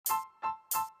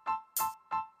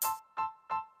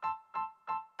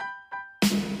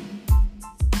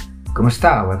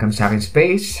Kumusta? Welcome sa akin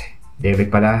space.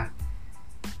 David pala.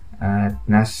 At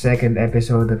nasa second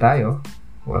episode na tayo.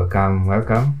 Welcome.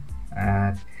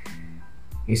 At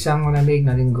isang malamig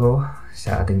na linggo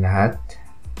sa ating lahat.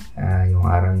 Yung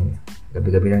araw,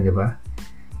 gabi-gabi lang, diba?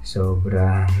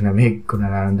 Sobrang lamig. Kung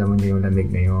nararamdaman nyo yung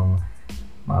lamig na yung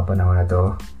mga panahon na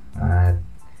to. At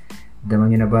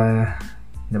daman nyo na ba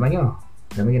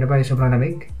yung sobrang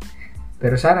lamig?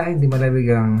 Pero sana hindi malamig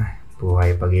ang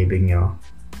buhay pag-ibig nyo.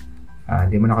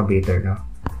 Hindi mo naka-bitter, no?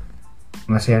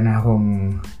 Masaya na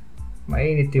akong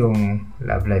mainit yung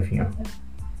love life nyo.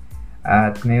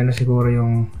 At ngayon na siguro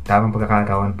yung tamang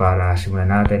pagkakataon para simulan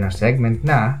natin ang segment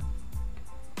na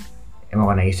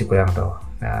naisip ko lang to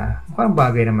na mukhang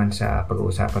bagay naman sa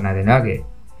pag-uusapan natin lagi.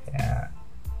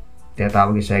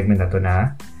 Tinatawag yung segment na to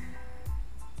na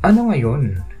ano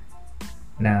ngayon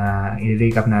na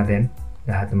i-recap natin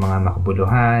lahat ng mga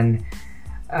makabuluhan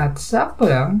at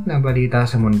sakto lang na balita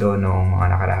sa mundo noong mga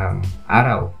nakarahang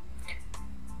araw.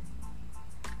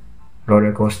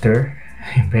 Roller coaster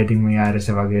yung pwedeng mangyari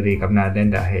sa pag-recap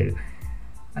natin dahil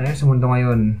sa mundo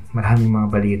ngayon maraming mga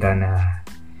balita na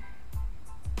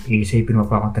iisipin mo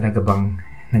pa kung talaga bang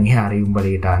nangyari yung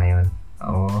balita na yun.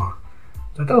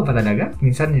 Totoo pa talaga?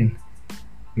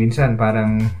 Minsan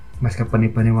parang mas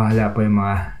kapanipaniwala pa yung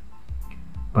mga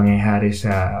pangyayari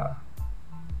sa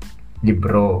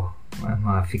libro,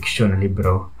 mga fiction na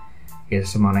libro kaysa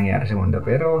sa mga nangyari sa mundo.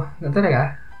 Pero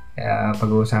talaga,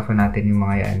 pag-uusapan natin yung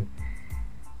mga yan.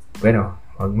 Bueno,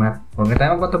 wag na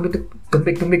tayo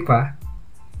magpatumbik-tumbik pa.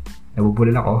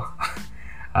 Nabubulol ako.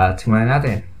 At simulan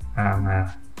natin ang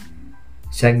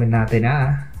segment natin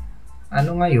na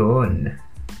ano ngayon?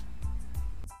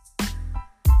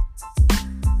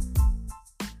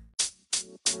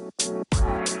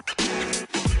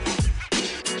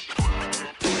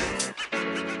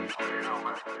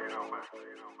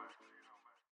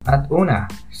 At una,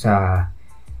 sa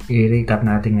i-recap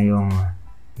natin ngayong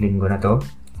linggo na to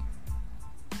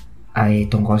ay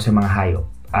tungkol sa mga hayop.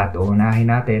 At unahin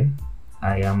natin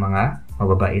ay ang mga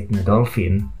mababait na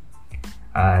dolphin.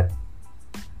 At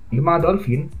yung mga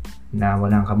dolphin na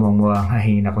walang kamumuang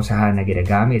ay nakusahan na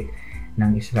ginagamit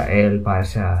ng Israel para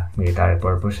sa military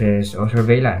purposes o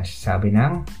surveillance, sabi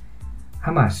ng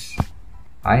Hamas.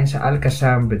 Ayon sa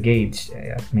Al-Qassam Brigades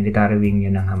at military wing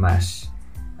yun ng Hamas,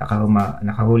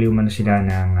 nakahuli umano sila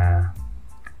ng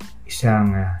isang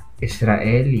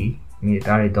Israeli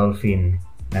military dolphin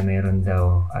na meron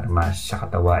daw armas sa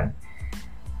katawan.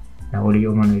 Nahuli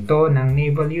umano ito ng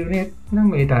naval unit ng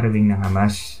military wing ng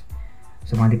Hamas.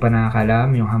 Sa mga di pa nakakalam,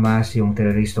 yung Hamas yung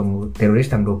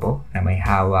teroristang grupo na may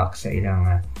hawak sa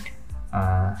ilang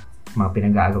mga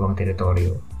pinag-aagawang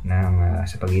teritoryo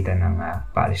sa pagitan ng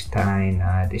Palestine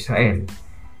at Israel.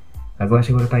 Gagawa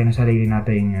siguro tayo ng sarili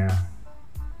nating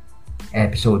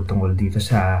episode tungkol dito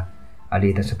sa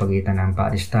alitan sa pagitan ng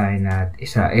Palestine at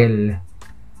Israel.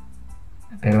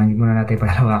 Pero hindi muna natin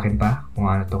palalawakin pa kung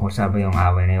ano tungkol sa yung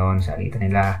away na yun, sa alitan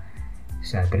nila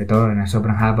sa teritoryo na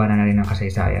sobrang haba na rin ng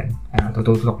kasaysayan.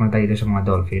 Tututok na tayo dito sa mga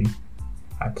dolphin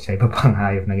at sa iba pang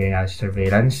hayop na ginagawa sa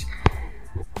surveillance.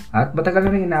 At matagal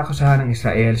na rin inaakusahan ng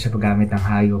Israel sa paggamit ng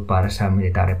hayop para sa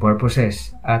military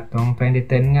purposes. At noong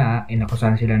 2010 nga,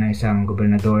 inakusahan sila ng isang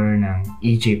gobernador ng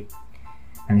Egypt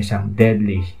ng isang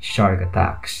deadly shark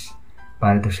attacks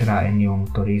para sirain yung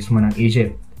turismo ng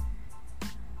Egypt.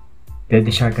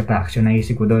 Deadly shark attacks, yung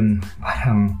naisip ko doon,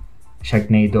 parang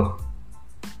Sharknado.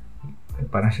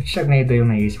 Parang Sharknado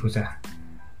yung naisip ko sa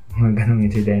mga ganong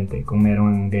insidente kung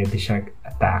merong deadly shark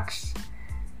attacks.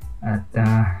 At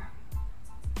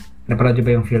napanood nyo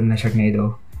ba yung film na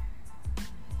Sharknado?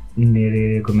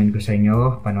 Nire-recommend ko sa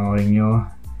inyo, panoorin nyo.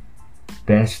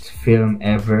 Best film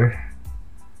ever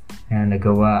na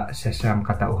nagawa sa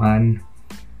sangkatauhan.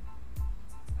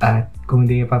 At kung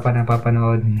hindi nyo pa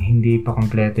napapanood, hindi pa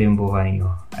kompleto yung buhay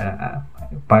nyo.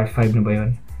 Part 5 na ba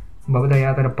yun? Babada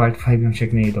yata na part 5 yung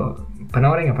Sharknado.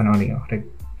 Panoorin nyo.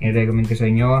 I-recommend ko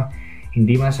sa inyo.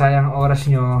 Hindi masayang oras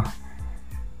nyo.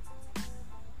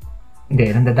 Hindi,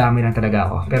 nandadami lang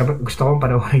talaga ako. Pero gusto kong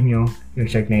panoorin nyo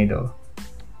yung Sharknado.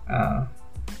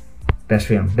 Best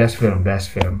film.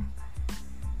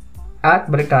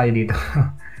 At balik tayo dito.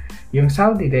 Yung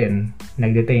Saudi din,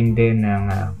 nag-detain din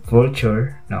ng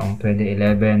vulture noong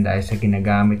 2011 dahil sa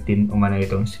ginagamit din umano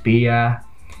itong spiya.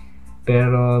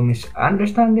 Pero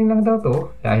misunderstanding lang daw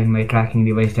to dahil may tracking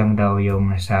device lang daw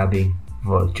yung nasabing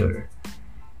vulture.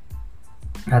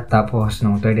 At tapos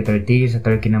noong 2013 sa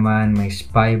Turkey naman may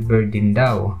spy bird din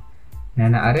daw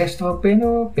na naaresto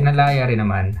pero pinalaya rin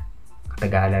naman.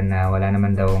 Katagalan na wala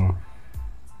naman daw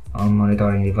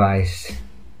monitoring device.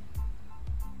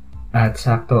 At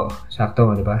sakto,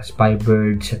 di ba? Spy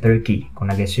bird sa Turkey. Kung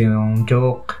nag-guess yung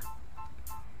joke,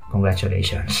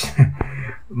 congratulations.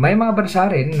 May mga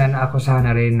bansa rin na naakusahan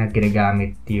na rin na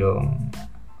ginagamit yung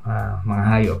mga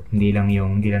hayop. Hindi lang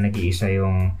nag-iisa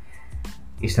yung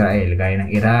Israel, gaya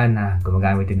ng Iran na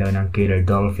gumagamit din daw ng killer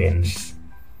dolphins.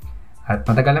 At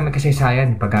matagal na may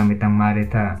kasaysayan paggamit ng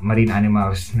marine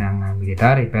animals ng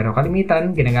military. Pero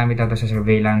kalimitan, ginagamit ito sa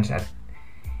surveillance at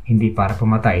hindi para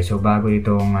pumatay. So bago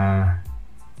itong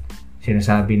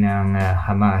sinasabi ng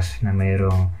Hamas na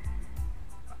mayroong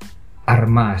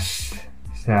armas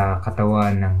sa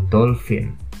katawan ng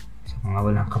dolphin, sa mga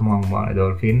walang kamuhang mga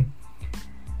dolphin,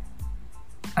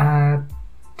 at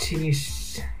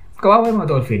kawawa yung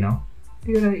mga dolphin, no?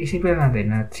 Isipin natin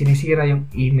na sinisira yung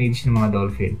image ng mga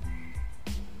dolphin.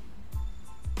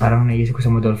 Parang naisip ko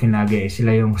sa mga dolphin lagi,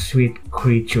 sila yung sweet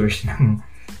creatures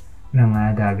ng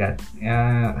dagat.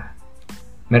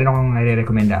 Meron akong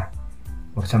nare-recommenda.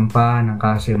 Magsampa ng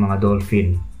kaso yung mga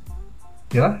dolphin.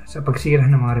 Di ba? Sa pagsira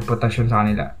ng mga reputasyon sa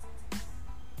kanila.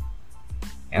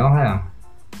 Ewan ka lang.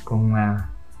 Kung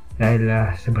dahil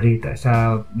sa balita,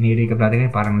 sa nirigap natin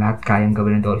ngayon, parang lahat kayang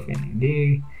gawin ng dolphin.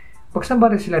 Hindi, pagsamba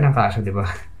rin sila ng kaso, di ba?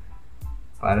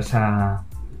 Para sa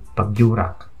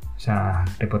pagjurak sa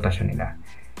reputasyon nila.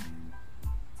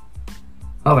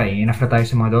 Okay, enough na tayo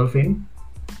sa mga dolphin.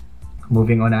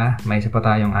 Moving on na, may isa pa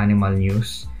tayong animal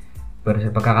news. Pero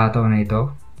sa pagkakataon na ito,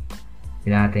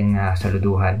 hindi nating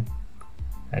saluduhan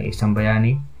ay isang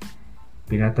bayani.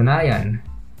 Pinatunayan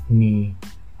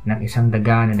ng isang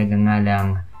daga na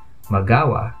nagngangalang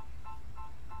Magawa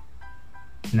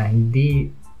na hindi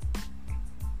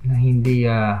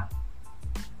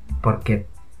porket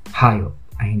hayop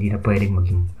ay hindi na pwedeng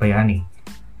maging bayani.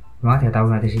 Mga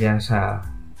tinatawag natin sila sa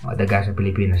mga daga sa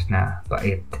Pilipinas na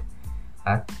bait.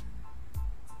 At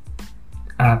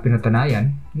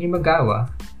pinatunayan ni Magawa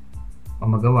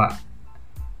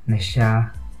na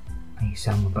siya ay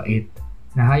isang mabait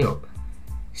na hayop.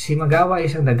 Si Magawa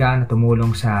ay isang daga na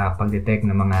tumulong sa pagdetect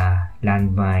ng mga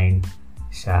landmine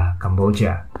sa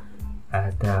Cambodia.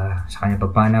 At sa kanyang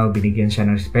pagpanaw, binigyan siya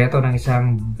ng respeto ng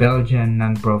isang Belgian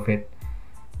non-profit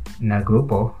na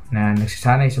grupo na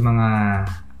nagsasanay sa mga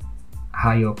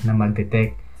hayop na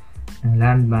mag-detect ng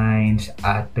landmines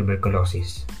at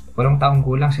tuberculosis. 8 taong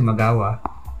gulang si Magawa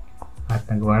at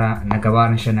nagawa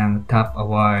na siya ng top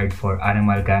award for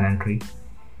animal gallantry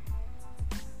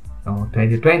noong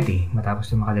 2020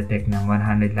 matapos na makadetect ng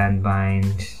 100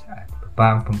 landmines at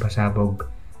pang pampasabog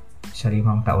sa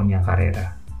 5 taon niyang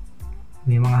karera.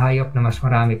 May mga hayop na mas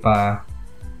marami pa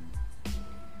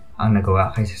ang nagawa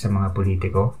kaysa sa mga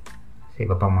politiko, sa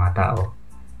iba pang mga tao,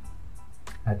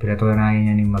 at pinatunayan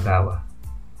niya ni Magawa.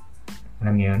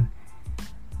 Alam niyo yun?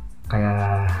 Kaya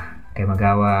kay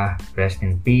Magawa, rest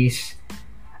in peace,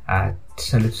 at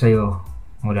salute sa'yo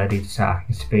mula dito sa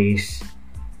aking space.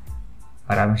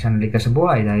 Marami siyang naligtas sa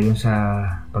buhay dahil sa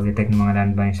pag-detect ng mga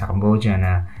landmine sa Cambodia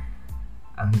na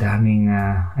ang daming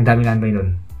landmine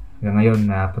doon. Hanggang ngayon,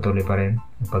 patuloy pa rin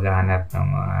ang paghahanap ng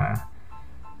mga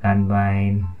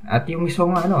landmine. At yung mismo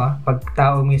pag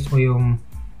tao mismo yung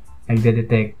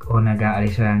nagde-detect o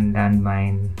nag-aalis ng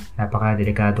landmine,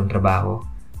 napaka-delikadong trabaho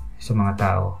sa mga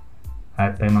tao.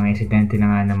 At may mga insidente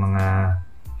na nga ng mga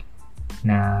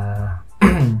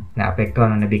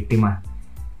na-apektuhan o na-biktima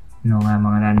ng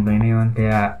mga landmine na yun.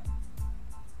 Kaya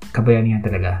kabayanihan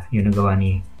talaga yung nagawa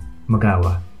ni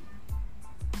Magawa.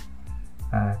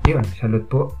 At yun, salute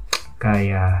po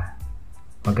kay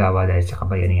Magawa dahil sa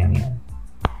kabayanihan yan.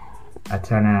 At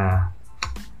sana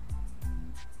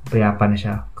payapa na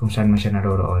siya kung saan man siya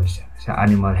naroroon sa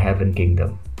Animal Heaven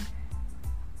Kingdom.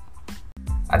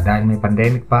 At dahil may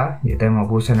pandemic pa, hindi tayo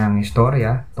mabusan ng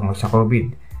istorya tungkol sa COVID.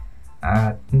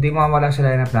 At hindi mawala sa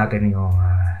lineup natin yung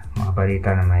mga balita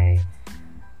na may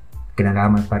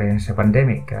kinalaman pa rin sa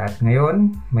pandemic. At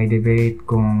ngayon, may debate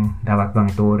kung dapat bang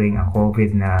ituring ang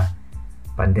COVID na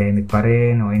pandemic pa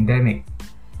rin o endemic.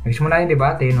 Nagsimula yung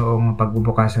debate noong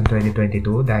pagbubukas ng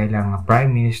 2022 dahil ang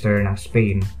Prime Minister ng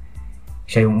Spain,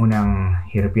 siya yung unang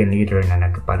European leader na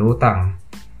nagpalutang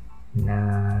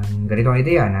ng ganitong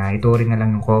idea na ituring na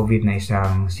lang yung COVID na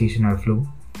isang seasonal flu.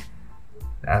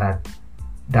 At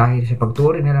dahil sa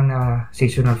pagturing na lang na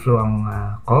seasonal flu ang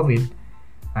COVID,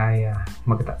 ay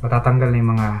matatanggal na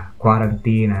yung mga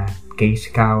quarantine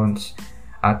case counts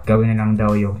at gawin na lang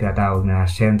daw yung tinatawag na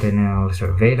sentinel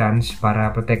surveillance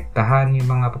para protektahan yung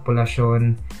mga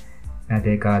populasyon na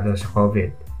delikado sa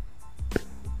COVID.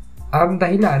 Ang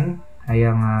dahilan ay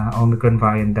ang Omicron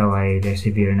variant daw ay less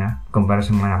severe na kumpara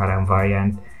sa mga nakaraang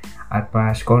variant at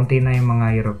mas konti na yung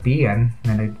mga European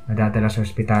na nadadala sa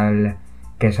ospital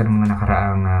kaysa ng mga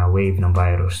nakaraang wave ng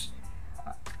virus.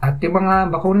 At yung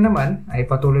mga bakuna naman ay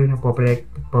patuloy na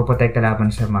poprotekta laban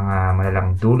sa mga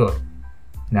malalang dulot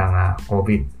ng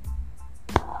COVID.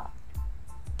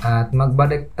 At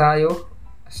magbalik tayo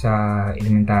sa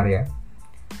elementarya.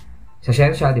 Sa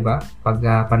siyensya, di ba?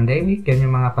 Pag pandemic, yan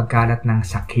yung mga pagkalat ng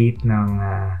sakit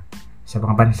sa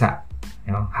mga bansa.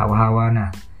 Hawa-hawa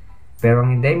na. Pero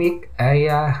ang endemic ay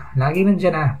lagi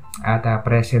nandiyan na at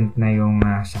present na yung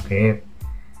sakit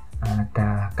at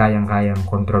kayang-kayang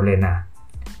kontrolin na.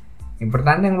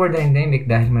 Importante ang word na endemic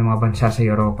dahil may mga bansa sa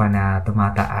Europa na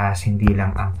tumataas hindi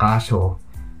lang ang kaso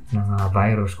ng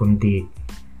virus kundi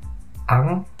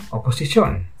ang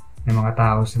oposisyon ng mga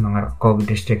tao sa mga COVID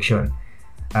restriction.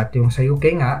 At yung sa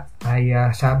UK nga ay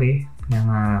sabi ng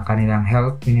kanilang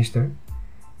health minister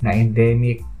na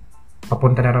endemic,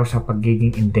 papunta na raw sa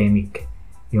pagiging endemic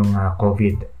yung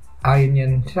COVID. Ayon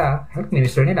yan sa health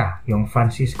minister nila, yung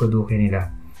Francisco Duque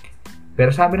nila.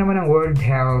 Pero sabi naman ng World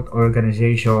Health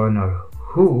Organization or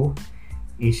WHO,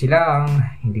 easy lang,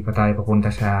 hindi pa tayo papunta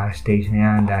sa stage na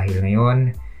yan dahil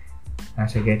ngayon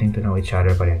nasa getting to know each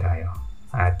other pa rin tayo.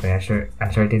 At may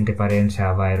uncertainty pa rin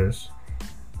sa virus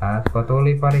at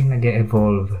patuloy pa rin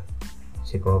nag-evolve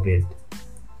si COVID.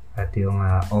 At yung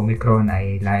Omicron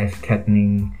ay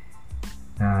life-threatening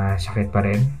na sakit pa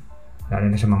rin, lalo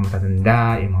na sa mga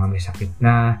matatanda, yung mga may sakit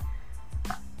na,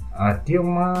 at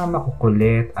yung mga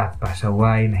makukulit at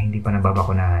pasaway na hindi pa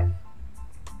nababakunahan.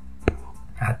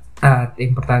 At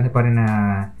importante pa rin na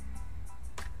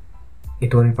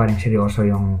ito rin pa rin seryoso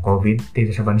yung COVID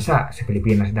dito sa bansa, sa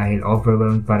Pilipinas, dahil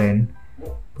overwhelmed pa rin,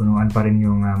 punuan pa rin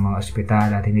yung mga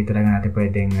ospital at hindi talaga natin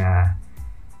pwedeng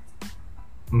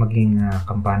maging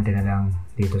kampante na lang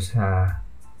dito sa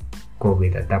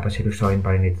COVID at dapat seryosohin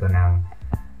pa rin ito ng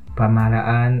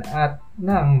pamahalaan at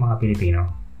ng mga Pilipino.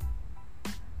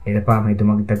 Ito pa, may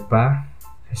dumagdag pa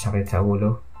sa sakit sa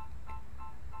ulo.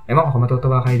 Ewan ko kung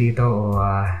matutuwa kayo dito o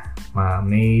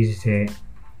ma-amaze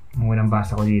nung unang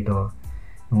basa ko dito.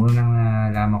 Nung unang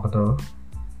nalaman ko to,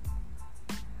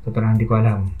 totoo lang hindi ko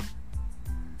alam.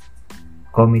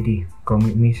 Comedy.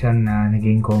 Minsan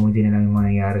naging comedy na lang yung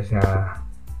nangyayari sa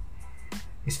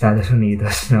Estados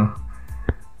Unidos, no?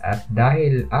 At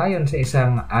dahil ayon sa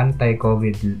isang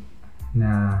anti-COVID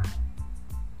na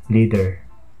leader,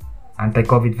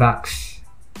 anti-COVID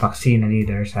vaccine na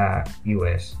leader sa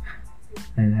US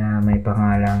na may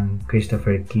pangalang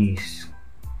Christopher Keys,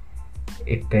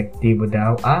 epektibo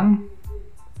daw ang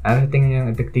tingin niya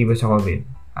epektibo sa COVID?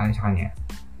 Ayon sa kanya,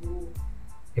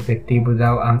 epektibo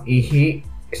daw ang ihi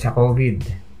sa COVID.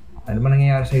 Ano ba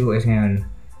nangyayari sa US ngayon?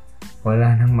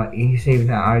 Wala nang ma-save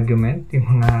na argument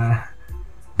yung mga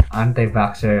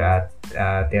anti-vaxxer at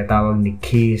tinatawag ni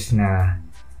Keys na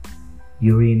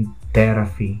urine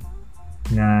therapy,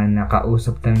 na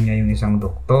nakausap na niya yung isang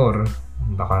doktor,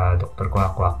 baka Dr.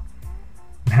 Kwakwak,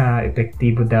 na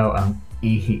epektibo daw ang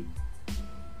ihi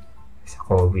sa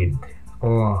COVID.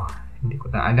 Hindi ko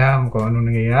na alam kung anong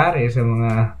nangyayari sa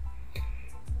mga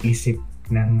isip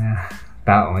ng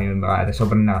tao ngayon. Baka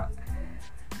sobrang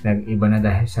nag-iba na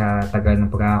dahil sa tagal ng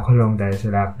pagkakakulong dahil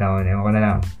sa lockdown. Ewan ko na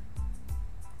lang.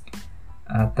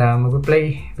 At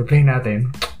mag-play natin.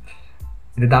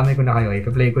 Idadamay ko na kayo.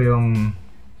 I-play ko yung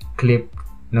clip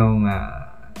nung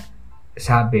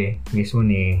sabi mismo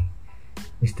ni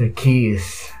Mr.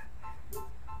 Keys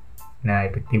na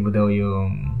epektibo daw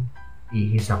yung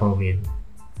ihi sa COVID.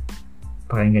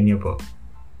 Pakinggan niyo po.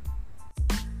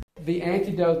 The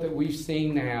antidote that we've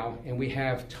seen now, and we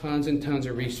have tons and tons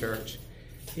of research,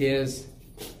 is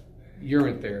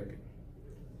urine therapy.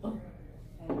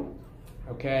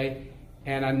 Okay?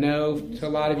 And I know to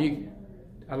a lot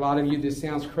of you this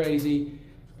sounds crazy,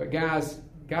 but guys,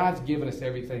 God's given us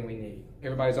everything we need.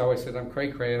 Everybody's always said I'm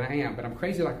cray-cray, and I am, but I'm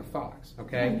crazy like a fox,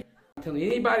 okay? I'm telling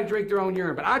anybody to drink their own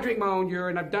urine, but I drink my own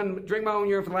urine. I've drink my own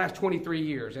urine for the last 23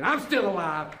 years, and I'm still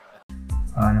alive.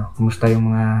 Kumusta yung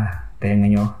mga tenga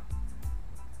nyo?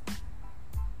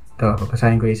 Ito,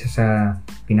 papasahin ko isa sa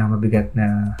pinakamabigat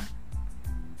na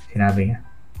sinabi niya.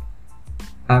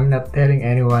 I'm not telling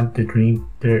anyone to drink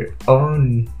their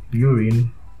own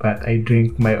urine, but I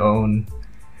drink my own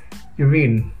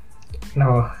urine.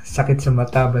 Sakit sa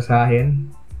mata,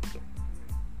 basahin.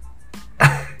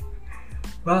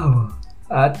 Wow!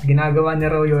 At ginagawa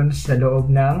niya raw yun sa loob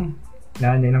ng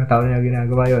ilang taon niya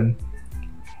ginagawa yun.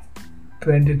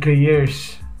 23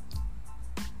 years.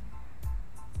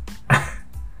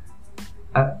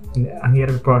 Ang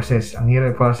hirap process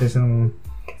ng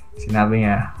sinabi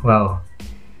niya. Wow.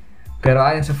 Pero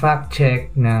ayon sa fact check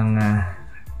ng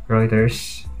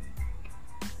Reuters,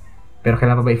 pero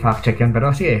kailan pa ba i-fact check yun?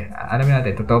 Pero sige, alamin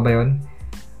natin, totoo ba yun?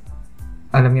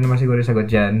 Alam niyo naman siguro yung sagot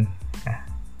dyan.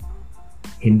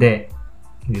 Hindi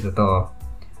hindi totoo.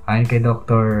 Ayon kay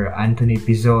Dr. Anthony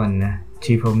Pizon,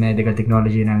 Chief of Medical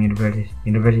Technology ng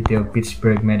University of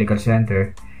Pittsburgh Medical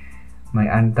Center,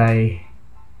 may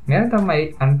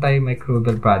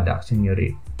antimicrobial products in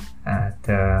urine. At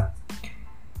sa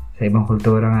ibang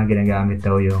kultura nga ginagamit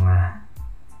daw yung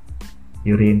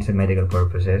urine sa medical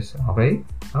purposes. Okay?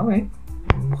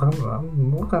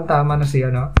 Mukhang tama na siya,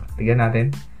 no? Tignan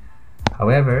natin.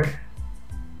 However,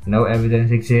 no evidence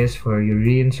exists for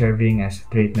urine serving as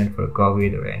treatment for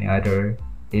COVID or any other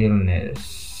illness.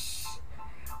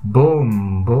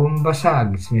 Boom! Boom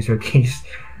basag, Mr. Case.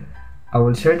 I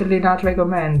will certainly not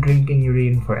recommend drinking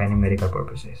urine for any medical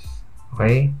purposes.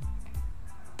 Okay?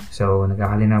 So,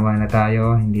 nagkakalinawan na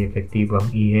tayo. Hindi epektibo ang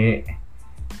ihi.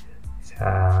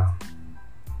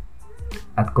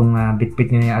 At kung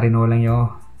bit-bit nyo yung arinola nyo,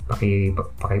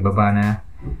 pakibaba na.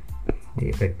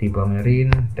 Hindi epektibo ang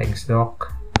urine. Thanks,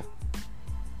 Doc.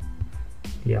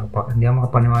 Hindi ako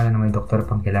makapaniwala na may doktor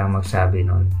pang kailangan magsabi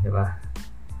nun. Diba?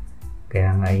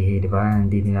 Kaya nga ihi, diba?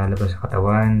 Hindi nilalabas sa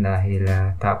katawan dahil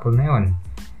tapon na yun.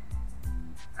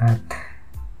 At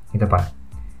ito pa.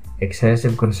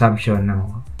 Excessive consumption ng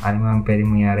ano man pwedeng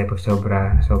mangyari pag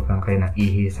sobrang kayo ng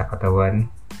ihi sa katawan.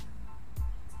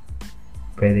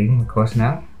 Pwedeng mag-cause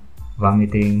ng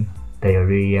vomiting,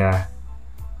 diarrhea,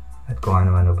 at kung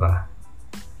ano-ano pa.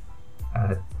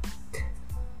 At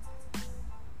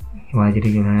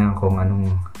imagine nyo na lang kung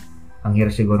anong ang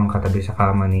hirap sigurong katabi sa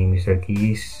kama ni Mr.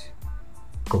 Keys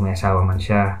kung may asawa man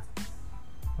siya.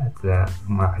 At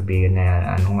mga kaibigan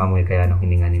na anong amoy kaya anong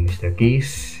hininga ni Mr.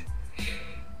 Keys.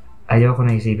 Ayaw ko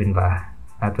na isipin pa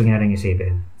at huwag na rin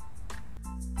isipin.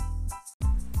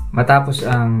 Matapos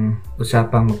ang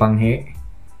usapang mapanghi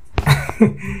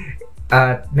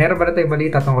at meron ba na tayong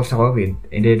balita tungkol sa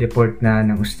COVID? I-report na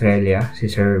ng Australia si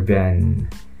Serbian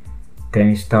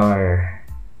tennis star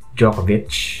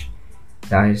Djokovic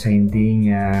dahil sa hindi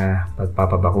niya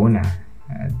pagpapabakuna.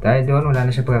 At dahil doon wala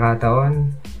na siya pagkakataon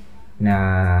na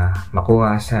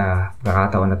makuha sa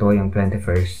pagkakataon na to yung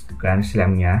 21st Grand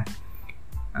Slam niya.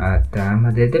 At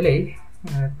madedelay.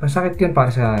 Masakit yun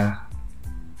para sa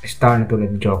star na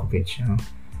tulad ni Djokovic. No?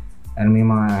 May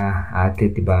mga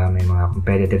athlete, diba? May mga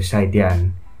competitive side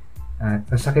yan. At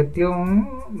masakit yung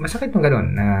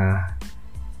ganun na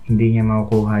hindi niya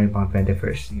makukuha yung pang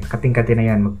 21st. Kating-kati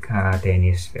na yan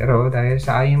mag-tennis. Pero dahil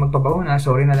sa ayaw magpabakuna,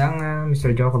 sorry na lang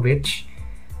Mr. Djokovic.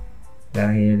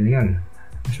 Dahil yun,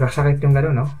 mas masakit yung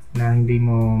ganun, no? Na hindi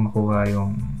mo makuha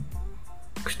yung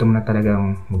gusto mo na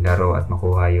talagang maglaro at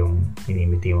makuha yung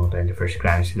inimiti mo 21st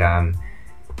Grand Slam.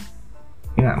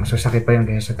 Yun nga, mas masakit pa yun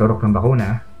kaysa sa turok ng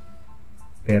bakuna.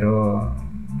 Pero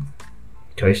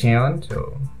choice niya yun.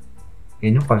 So,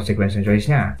 yun yung consequence ng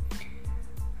choice niya.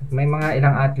 At may mga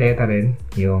ilang atleta rin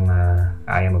yung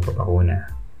ayaw magpapakuna.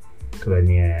 Tulad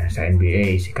niya sa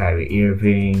NBA, si Kyrie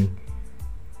Irving,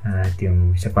 at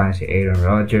yung isa pa si Aaron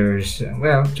Rodgers.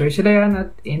 Well, choice nila yan at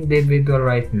individual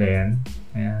right nila yan.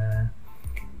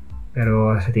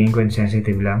 Pero sa tingin ko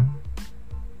insensitive lang.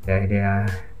 Dahil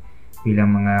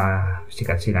bilang mga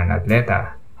sikat sila na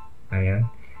atleta. Ayun.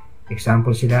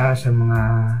 Example sila sa mga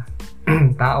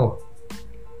tao.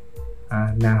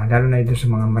 Na lalo na ito sa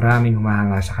mga maraming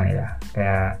humahanga sa kanila.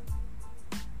 Kaya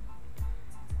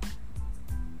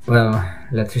well,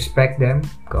 let's respect them.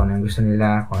 Kung anong gusto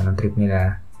nila, kung anong trip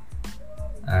nila.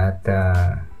 At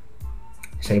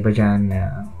sa iba dyan,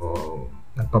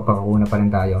 nagpapakuna pa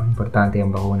rin tayo. Importante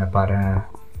ang bakuna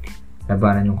para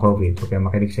labanan yung COVID. Huwag kayong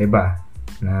makinig sa iba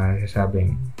na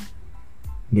sasabing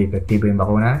hindi epektibo yung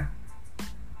bakuna.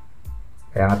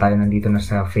 Kaya nga tayo nandito na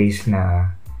sa phase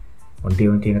na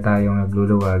unti-unti na tayong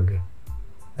nagluluwag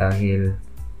dahil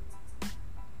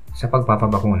sa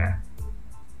pagpapabakuna.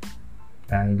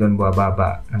 Dahil doon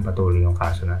buwababa ng patuloy yung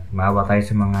kaso natin. Maawa tayo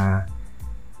sa mga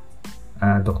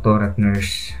doktor at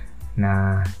nurse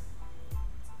na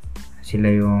sila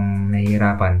yung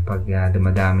nahihirapan pag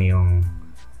dumadami yung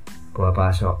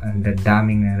pumapasok. Ang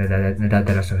daming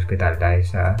nadadala sa ospital dahil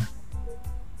sa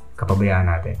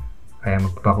kapabayaan natin. Kaya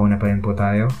magpapakuna pa rin po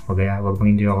tayo. Huwag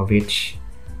maging Djokovic,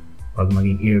 huwag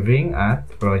maging Irving at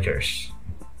Rodgers.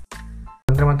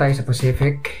 Punta naman tayo sa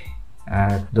Pacific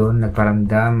at doon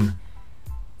nagparamdam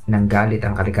ng galit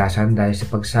ang kalikasan dahil sa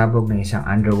pagsabog ng isang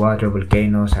underwater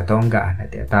volcano sa Tonga na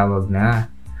tinatawag na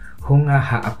Hunga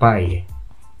Ha'apai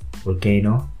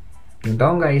volcano. Yung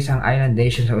Tonga ay isang island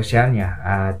nation sa Oceania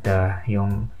at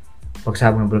yung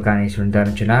pagsabog ng bulkan ay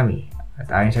sundan ng tsunami. At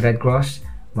ayon sa Red Cross,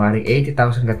 maaaring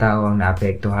 80,000 katao ang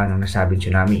naapektuhan ng nasabing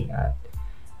tsunami. At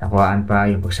nakuhaan pa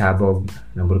yung pagsabog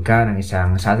ng bulkan ng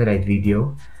isang satellite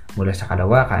video mula sa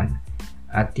kalawakan.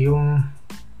 At yung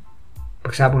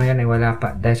pagsabog na yan ay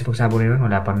dahil sa pagsabog na yun,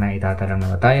 wala pang naitatalang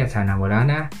namatay at sana wala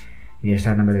na. Hindi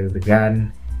sana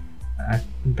malibigyan.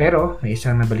 Pero may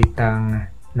isang nabalitang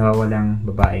nawawalang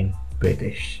babaeng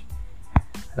British.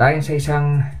 Ayon sa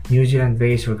isang New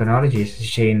Zealand-based volcanologist, si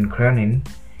Shane Cronin,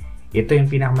 ito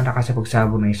yung pinakamalakas sa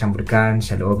pagsabog ng isang bulkan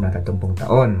sa loob ng 30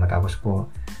 taon matapos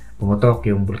po pumutok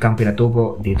yung bulkang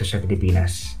Pinatubo dito sa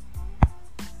Pilipinas.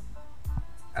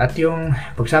 At yung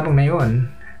pagsabog na yun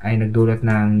ay nagdulot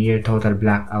ng near total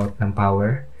blackout ng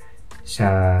power sa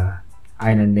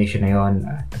island nation na yun.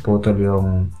 Naputol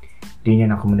yung linya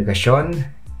ng komunikasyon,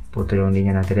 putol yung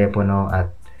linya ng telepono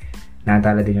at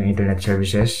natala din yung internet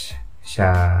services sa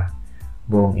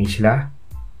buong isla.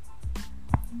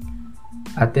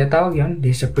 At tinatawag yun,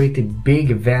 this is a pretty big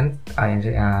event ayon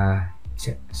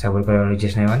sa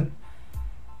volcanologist na yun,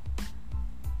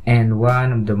 and one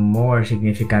of the more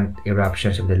significant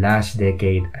eruptions of the last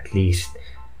decade at least.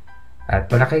 At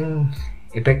malaking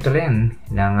epekto rin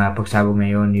ng pagsabog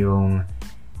na yun yung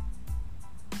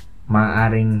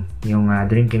maaaring yung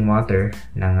drinking water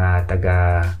ng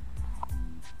taga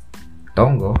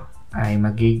Tongo ay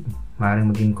maaaring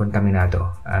maging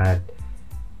kontaminado at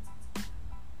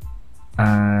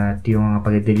yung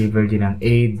pag-deliver din ng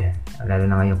aid, lalo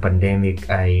na ngayong pandemic,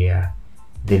 ay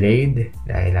delayed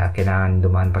dahil kailangan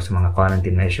dumaan pa sa mga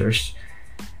quarantine measures.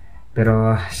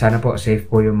 Pero sana po safe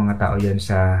po yung mga tao dyan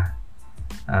sa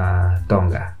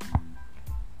Tonga.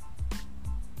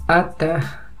 At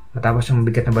matapos yung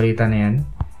mabigat na balita na yan,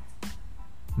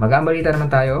 magaan balita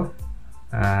naman tayo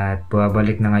at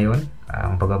babalik na ngayon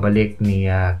ang pagbabalik ni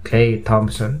Klay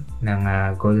Thompson ng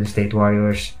Golden State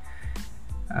Warriors.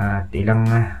 At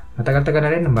matagal-tagal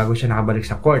na rin bago siya nakabalik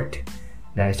sa court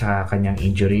dahil sa kanyang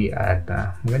injury. At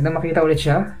magandang makita ulit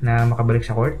siya na makabalik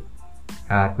sa court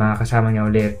at makakasama niya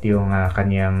ulit yung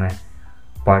kanyang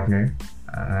partner,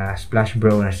 splash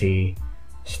bro na si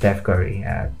Steph Curry.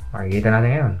 At makikita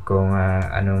natin ngayon kung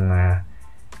anong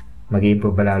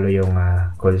mag-improve ba lalo yung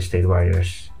Golden State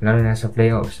Warriors, lalo na sa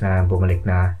playoffs na bumalik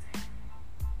na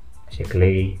si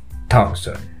Klay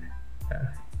Thompson.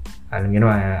 Alam nyo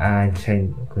naman,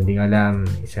 kung di nyo alam,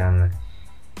 isang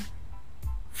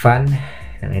fan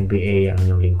ng NBA ang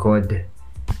inyong lingkod.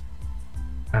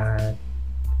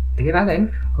 Tingnan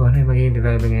natin kung ano yung magiging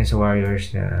development ngayon sa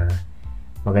Warriors na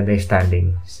maganda yung standing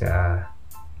sa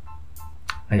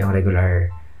ngayong regular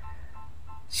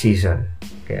season.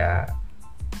 Kaya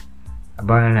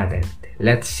abangan natin.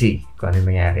 Let's see kung ano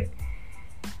yung mangyari.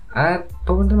 At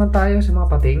pupunta naman tayo sa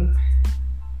mga pating.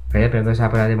 Kaya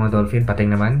pinag-usapan natin mga dolphin,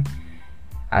 pating naman.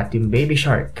 At yung Baby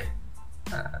Shark,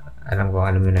 alam mo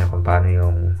na kung paano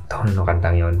yung tono ng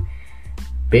kantang yon.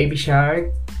 Baby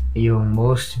Shark, yung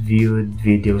most viewed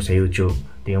video sa YouTube.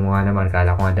 Tingnan mo nga naman,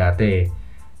 kala ko nga dati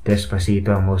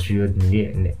Despacito ang most viewed.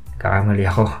 Hindi, kakamali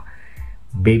ako.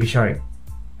 Baby Shark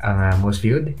ang most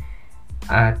viewed.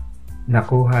 At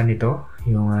nakuha nito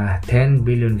yung 10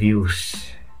 billion views.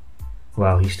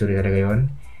 Wow, history talaga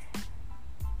yon.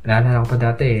 Naalala ko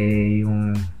pa dati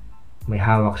yung may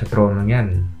hawak sa trono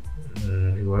niyan.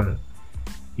 Siguro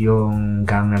yung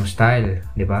Gangnam Style,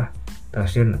 di ba?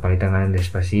 Tapos yun, napalitan nga ng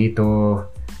Despacito.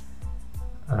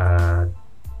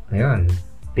 Ayun,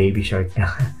 Baby Shark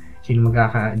na. Sino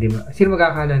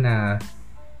magkakala na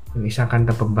yung isang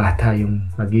kanta pambata yung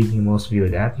magiging most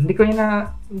viewed? At hindi ko niya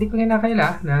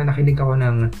nakaila na nakinig ako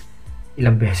ng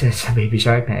ilang beses sa Baby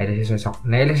Shark, na LSS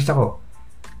ako.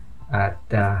 At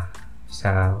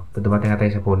dumating na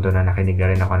tayo sa punto na nakinig na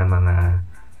rin ako ng mga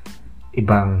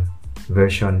ibang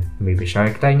version ng Baby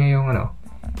Shark. Tayo nyo yung ewan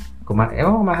ko,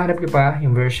 mahanap ko pa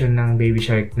yung version ng Baby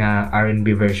Shark na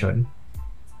R&B version.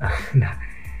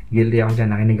 Guilty ako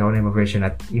dyan, nakinig ako ng ibang version.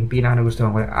 At yung pinaka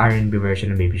nagustuhan ko yung R&B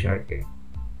version ng Baby Shark.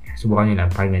 Subukan nyo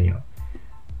lang, pakinggan nyo.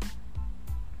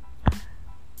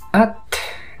 At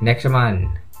next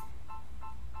naman,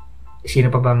 sino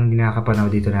pa bang hindi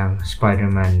nakakapanood dito ng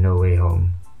Spider-Man No Way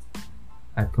Home?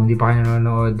 At kung di pa kayo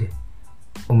nanonood,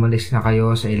 umalis na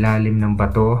kayo sa ilalim ng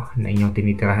bato na inyong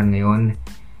tinitirahan ngayon.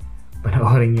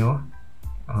 Panoorin nyo.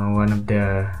 One of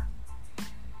the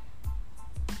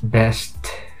best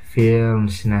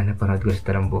films na napanood ko sa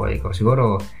talang buhay ko.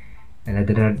 Siguro,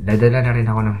 nadala na rin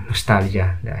ako ng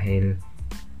nostalgia dahil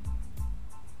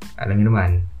alam niyo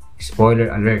naman,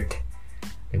 spoiler alert,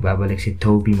 nagbabalik si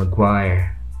Tobey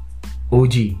Maguire,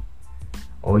 OG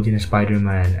na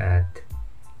Spider-Man. At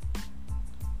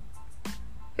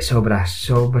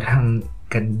sobrang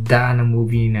ganda ng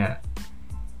movie na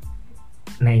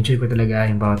na-enjoy ko talaga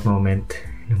yung bawat moment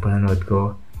ng panonood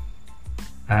ko.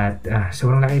 At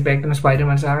sobrang laki epekto ng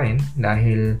Spider-Man sa akin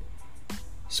dahil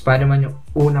Spider-Man yung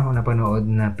una kong napanood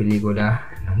na pelikula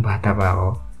nung bata pa ako.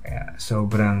 Kaya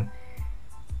sobrang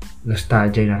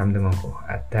nostalgia yung naramdaman ko.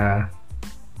 At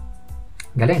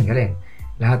galing.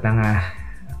 Lahat ng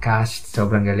cast,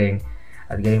 sobrang galing.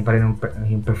 At galing pa rin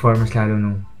yung performance lalo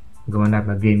nung gumanap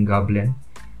na Green Goblin.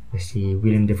 Si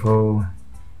Willem Dafoe.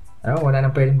 Wala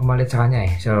nang pwedeng pumalit sa kanya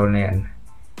sa role na yan.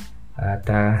 At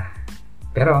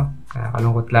pero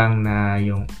nakakalungkot lang na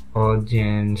yung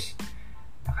audience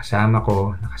nakasama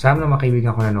ng mga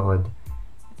kaibigan ko nanood,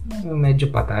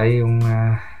 medyo patay yung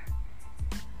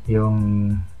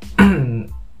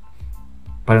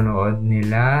panonood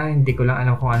nila. Hindi ko lang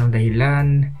alam kung anong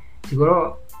dahilan.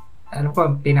 Siguro alam ko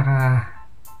ang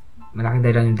malaking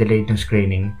dahilan yung delayed ng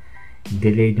screening,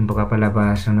 delayed yung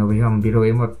pagpapalabas ng No Way Home.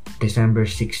 Biruin mo, December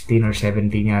 16 or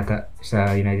 17 yata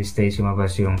sa United States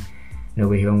lumabas yung No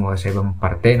Way Home sa ibang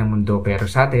parte ng mundo, pero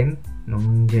sa atin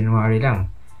nung January lang,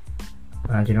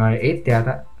 January 8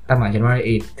 yata, tama,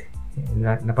 January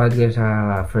 8 napanood ko sa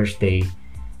first day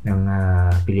ng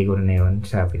pelikula na yun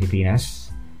sa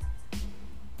Pilipinas.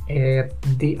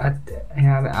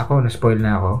 Ako na-spoil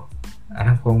na ako.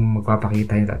 Alam kong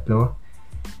magpapakita yung tatlo,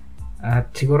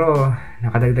 at siguro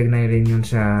nakadagdag na rin yun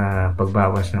sa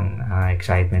pagbawas ng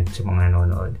excitement sa mga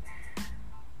nanonood.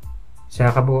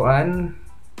 Sa kabuuan,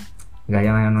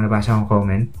 gaya nga nung nabasa akong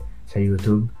comment sa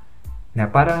YouTube,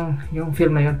 na parang yung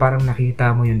film na yun, parang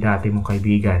nakita mo yung dati mong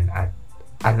kaibigan at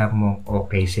alam mo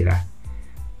okay sila.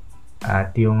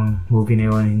 At yung movie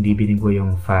na yun, hindi binigwo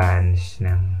yung fans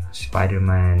ng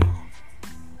Spider-Man.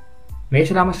 May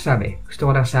isa lang masasabi. Gusto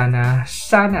ko lang sana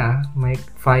may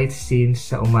fight scenes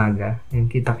sa umaga.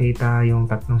 Yung kita-kita yung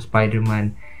tatlong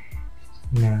Spider-Man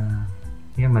na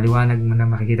maliwanag mo na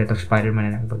makikita itong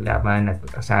Spider-Man na nagpaglaban at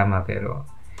pagkasama, pero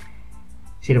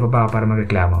sino pa ba para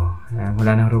magreklamo?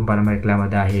 Wala nang room para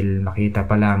magreklamo dahil makita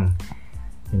pa lang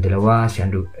yung dalawa,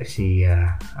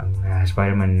 ang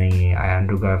Spider-Man ni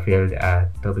Andrew Garfield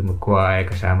at Tobey Maguire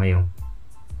kasama yung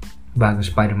bagong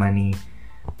Spider-Man ni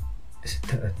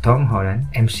Tom Holland,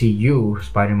 MCU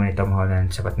Spider-Man ni Tom Holland,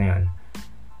 sapat na yun.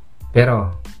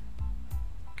 Pero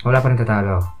wala pa rin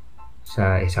tatalo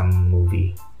sa isang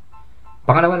movie.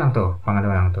 Pangalawa lang to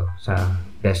sa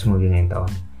best movie ngayong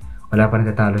taon. Wala pa rin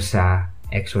tatalo sa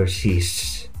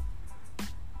Exorcist.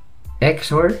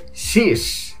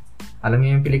 Alam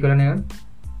niyo yung pelikula na yun?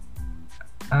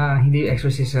 Hindi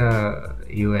Exorcist sa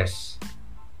US.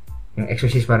 Yung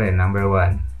Exorcist pa rin, number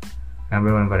one pa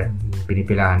rin.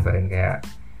 Pinipilahan pa rin. Kaya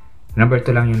number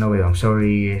 2 lang yung No Way Home.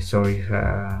 Sorry sa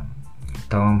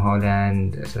Tom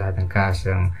Holland, sa lahat ng cast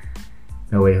ng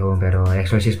No Way Home, pero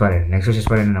Exorcist pa rin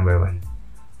ang number 1.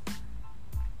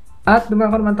 At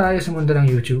dumako naman tayo sa mundo ng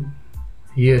YouTube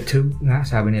nga,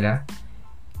 sabi nila.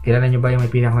 Kilala nyo ba yung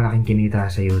may pinakamalaking kinita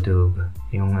sa YouTube?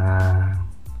 Yung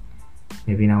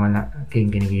may pinakamalaking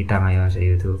kinikita ngayon sa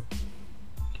YouTube.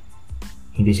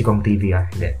 Hindi si Kong TV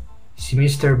hindi. Si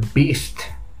Mr. Beast.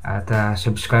 At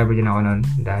subscriber din ako nun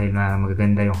dahil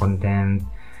magaganda yung content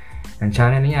ng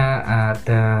channel niya. At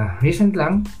recent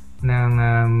lang nang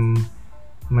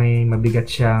may mabigat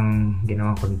siyang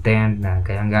ginawang content na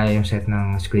gayang-gaya yung set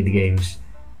ng Squid Games.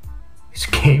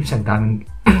 Ang daming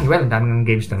ang daming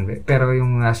games doon. Pero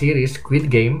yung series, Squid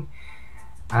Game,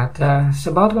 at sa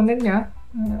bawat content niya,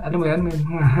 alam mo yan, may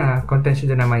mga content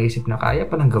siya na maisip na kaya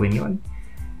palang gawin yun.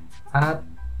 At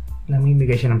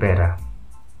namimigay siya ng pera.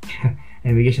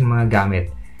 Namimigay siya ng mga gamit.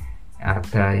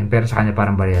 At yung pera sa kanya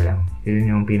parang barya lang.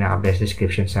 Yun yung pinaka-best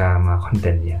description sa mga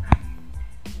content niya.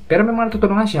 Pero may mga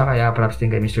natutulungan siya, kaya props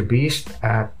din kay Mr. Beast.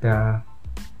 At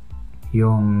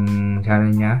yung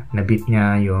channel niya, nabit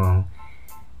niya yung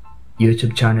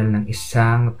YouTube channel ng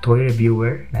isang toy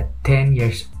reviewer na 10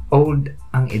 years old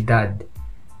ang edad.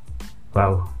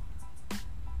 Wow.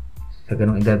 Sa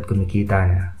ganung edad kumikita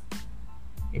na.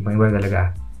 Ibang-iba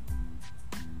talaga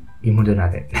yung mundo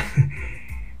natin.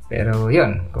 Pero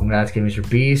yun, congrats kay Mr.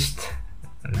 Beast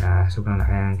na sobrang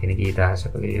nakayang kinikita sa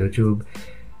pag-YouTube.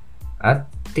 At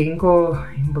tingin ko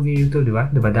yung pag-YouTube, di ba?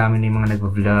 Diba dami na yung mga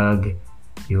nag-vlog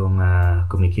yung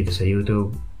kumikita sa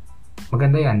YouTube.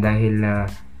 Maganda yan dahil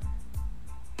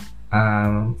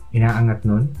inaangat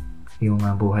nun yung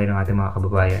buhay ng ating mga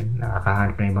kababayan.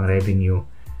 Nakakahanap ng ibang revenue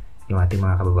yung ating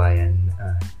mga kababayan.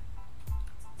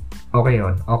 Okay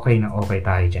yun. Okay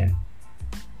tayo dyan.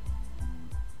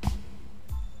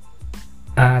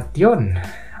 At yun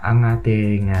ang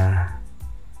ating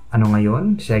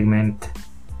ngayon, segment.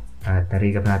 At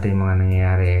narigap natin yung mga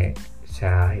nangyayari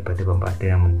sa iba't ibang parte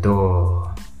ng mundo.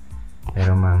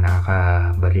 Meron mang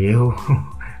nakakabaliw.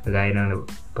 Kagaya ng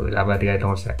paglaban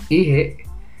tungkol sa ihi.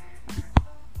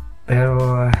 Pero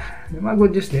may mga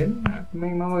good news din.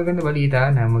 May mga magandang balita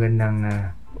na magandang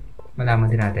malaman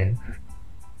din natin.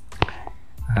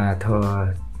 At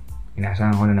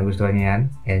Inasahan ko na nagustuhan niya yan.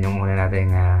 Yan yung una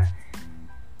nating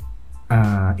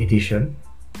edition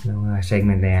ng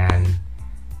segment na yan.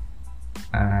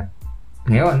 At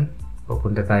ngayon,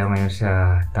 pupunta tayo ngayon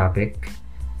sa topic,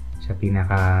 sa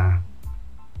pinaka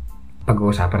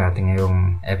pag-uusapan natin ngayong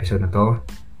episode na to.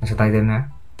 Nasa title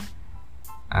na.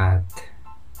 At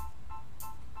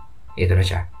ito na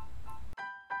siya.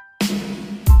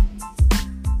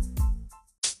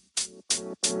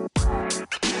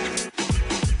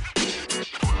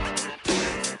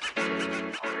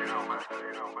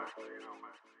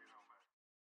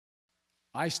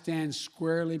 I stand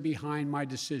squarely behind my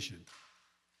decision.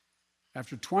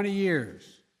 After 20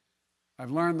 years,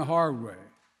 I've learned the hard way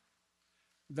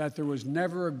that there was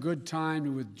never a good time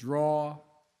to withdraw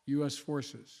U.S.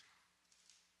 forces.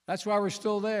 That's why we're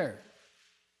still there.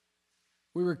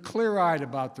 We were clear-eyed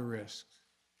about the risks.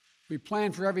 We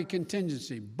planned for every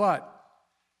contingency, but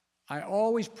I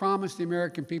always promised the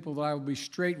American people that I would be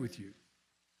straight with you.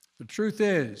 The truth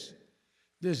is,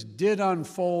 this did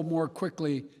unfold more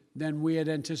quickly than we had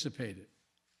anticipated.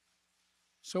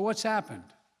 So what's happened?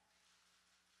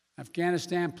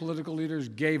 Afghanistan political leaders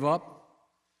gave up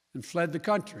and fled the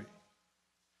country.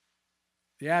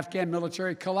 The Afghan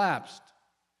military collapsed,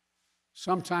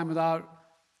 sometime without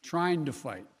trying to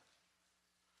fight.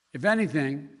 If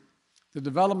anything, the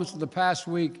developments of the past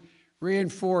week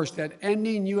reinforced that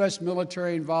ending U.S.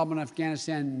 military involvement in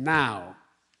Afghanistan now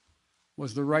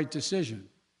was the right decision.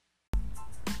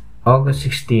 August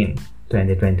 16,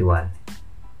 2021,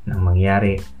 nang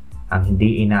mangyari ang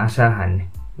hindi inaasahan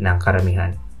ng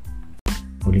karamihan.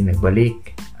 Muling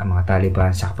nagbalik ang mga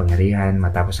Taliban sa kapangyarihan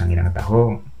matapos ang ilang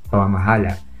tahong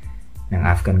pamamahala ng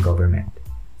Afghan government.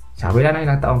 Sa kabila ng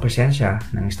ilang taong presensya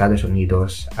ng Estados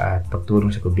Unidos at pagtulong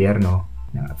sa gobyerno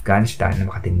ng Afghanistan na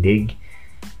makatindig,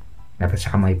 dapat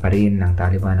sa kamay pa rin ng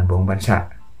Taliban ang buong bansa.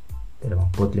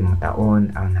 25 taon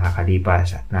ang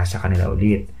nakakalipas at nasa kanila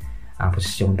ulit ang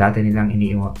posisyong dati nilang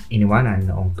iniwanan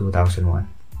noong 2001.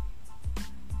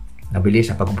 Nabilis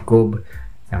ang pagkukob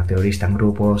ng teroristang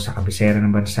grupo sa kabisera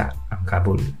ng bansa, ang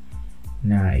Kabul,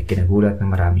 na ikinagulat ng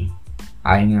marami.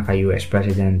 Ayon nga kay US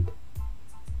President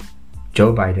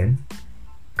Joe Biden,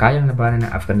 kayang labanan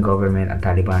ng Afghan government ang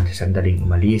Taliban sa sandaling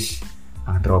umalis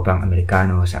ang tropang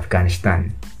Amerikano sa Afghanistan.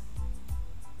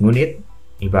 Ngunit,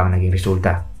 iba ang naging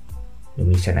resulta.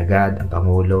 Lumisan agad ang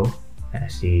Pangulo na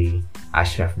si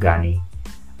Ashraf Ghani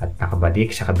at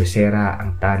nakabalik sa kabisera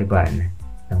ang Taliban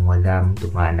nang walang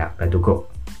dumanak na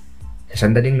dugo. Sa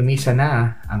sandaling lumisan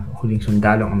na ang huling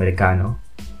sundalong Amerikano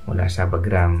mula sa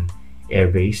Bagram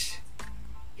Air Base,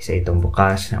 isa itong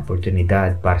bukas na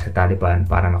oportunidad para sa Taliban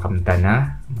para makamtan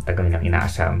na matagal nilang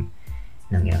inaasam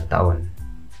ng ilang taon,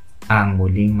 ang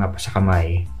muling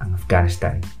mapasakamay ang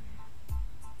Afghanistan.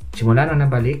 Simula nang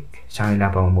nabalik sa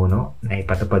kanilang pamumuno na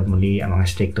ipatupad muli ang mga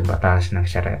striktong batas ng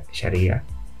Sharia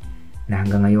na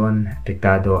hanggang ngayon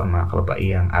apektado ang mga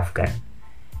kababaihang Afghan.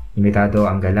 Limitado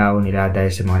ang galaw nila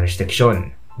dahil sa mga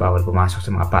restriksyon, bawal pumasok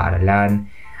sa mga paaralan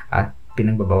at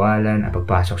pinagbabawalan ang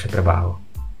pagpasok sa trabaho.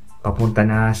 Papunta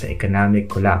na sa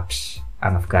economic collapse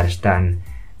ang Afghanistan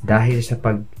dahil sa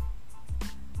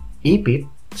pag-ipit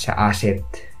sa asset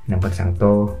ng bansang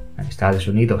to ng Estados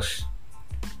Unidos.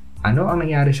 Ano ang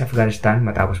nangyari sa Afghanistan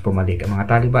matapos pumalik ang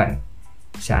mga Taliban?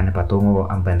 Saan napatungo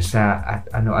ang bansa at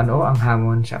ano-ano ang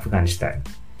hamon sa Afghanistan?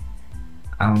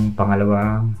 Ang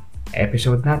pangalawang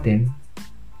episode natin,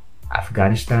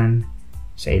 Afghanistan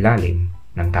sa ilalim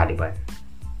ng Taliban.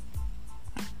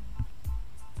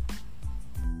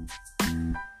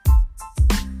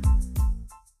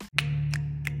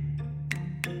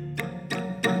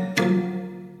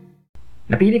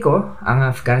 Napili ko ang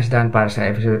Afghanistan para sa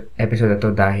episode na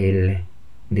to dahil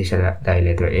hindi siya dahil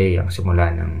letter A ang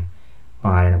simula ng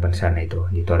pangalan ng bansa na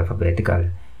ito, dito alphabetical,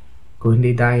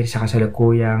 kundi dahil sa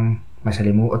kasalukuyang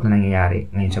masalimuot na nangyayari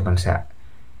ngayon sa bansa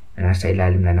na nasa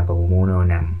ilalim na ng pamumuno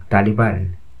ng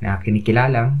Taliban na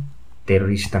kinikilalang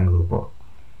teroristang grupo.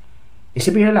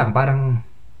 Isipin na lang, parang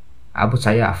Abu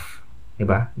Sayyaf,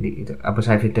 diba? Abu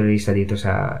Sayyaf yung terorista dito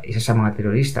sa isa sa mga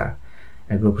terorista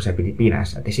na grupo sa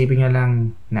Pilipinas. At isipin nyo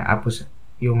lang na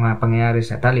yung pangyayari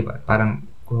sa Taliban, parang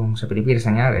kung sa Pilipinas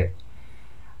nangyari,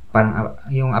 parang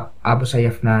yung Abu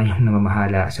Sayyaf na yung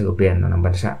namamahala sa gobyerno ng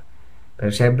bansa.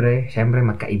 Pero siyempre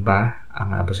magkaiba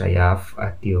ang Abu Sayyaf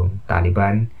at yung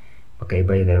Taliban.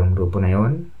 Magkaiba yung dalawang grupo na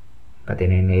yon, pati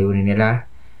na yung layunin nila.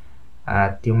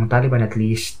 At yung Taliban at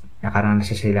least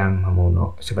nakaranas silang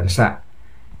mamuno sa bansa.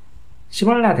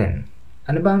 Simulan natin.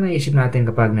 Ano ba ang naisip natin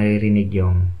kapag naririnig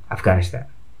yung Afghanistan?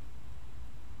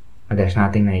 Madalas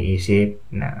nating naiisip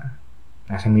na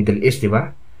nasa Middle East, di ba?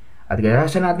 At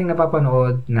kadalasan nating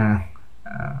napapanood na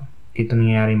dito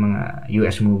nangyayari mga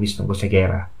US movies tungkol sa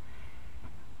gera.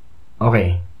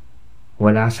 Okay,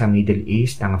 wala sa Middle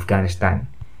East ang Afghanistan.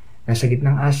 Nasa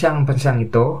gitnang Asya ang bansang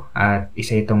ito at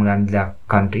isa itong landlocked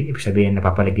country, ibig sabihin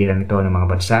napapaligiran ito ng mga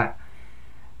bansa.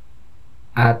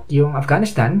 At yung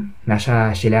Afghanistan,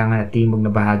 nasa silangan at timog na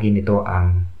bahagi nito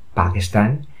ang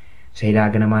Pakistan. Sa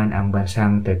hilaga naman ang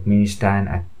bansang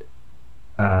Turkmenistan at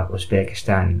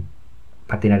Uzbekistan.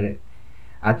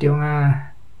 At yung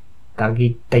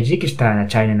Tajikistan at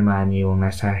China naman yung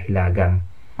nasa hilagang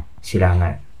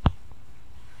silangan.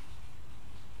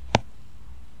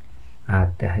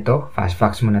 At ito, fast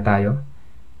facts muna tayo.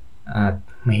 At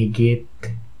mahigit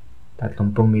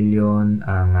 30 milyon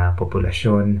ang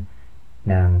populasyon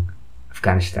ng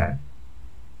Afghanistan.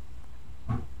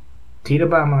 Sino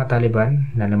ba ang mga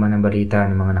Taliban na laman ng balita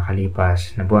ng mga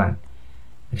nakalipas na buwan?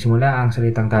 Nagsimula ang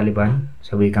salitang Taliban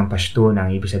sa wikang Pashto na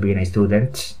ang ibig sabihin ay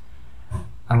students.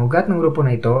 Ang ugat ng grupo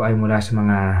na ito ay mula sa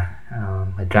mga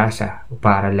madrasa o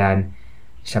paaralan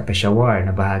sa Peshawar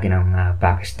na bahagi ng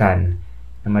Pakistan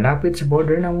na malapit sa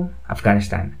border ng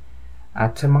Afghanistan.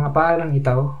 At sa mga paaralang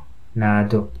ito na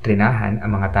doktrinahan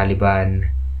ang mga Taliban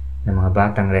ng mga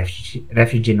batang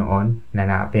refugee noon na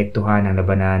naapektuhan ng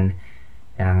labanan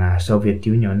ng Soviet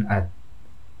Union at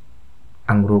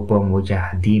ang grupong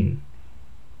Mujahideen.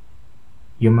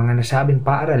 Yung mga nasabing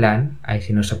paaralan ay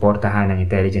sinusuportahan ng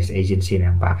intelligence agency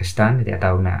ng Pakistan na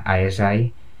tinatawag na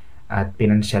ISI at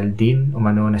pinansyal din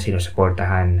umano na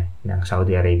sinusuportahan ng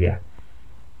Saudi Arabia.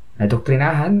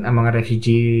 Nadoktrinahan ang mga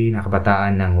refugee na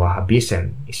kabataan ng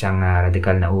Wahhabism, isang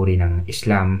radikal na uri ng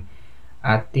Islam,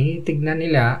 at tinitignan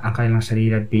nila ang kanilang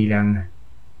sarili bilang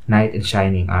knight in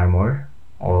shining armor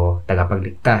o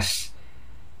tagapagligtas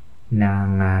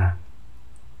ng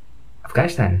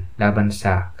Afghanistan laban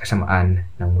sa kasamaan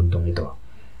ng mundong ito.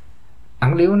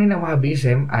 Ang layunin ng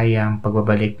Wahhabism ay ang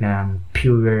pagbabalik ng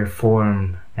pure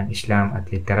form ng Islam at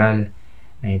literal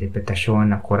na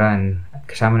interpretasyon ng Quran, at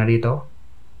kasama na rito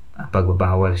ang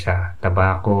pagbabawal sa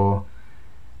tabako,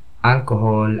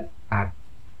 alcohol at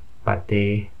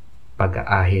pati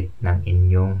pag-aahit ng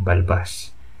inyong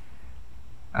balbas.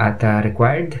 At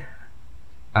required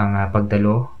ang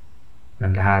pagdalo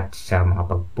ng lahat sa mga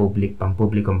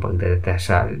pampublikong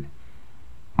pagdadasal.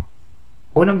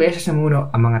 Unang beses namuno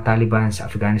ang mga Taliban sa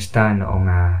Afghanistan noong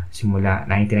simula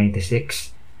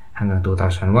 1996 hanggang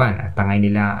 2001 at tangay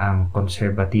nila ang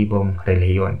konserbatibong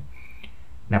relihiyon.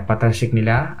 Napatalsik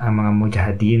nila ang mga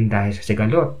Mujahideen dahil sa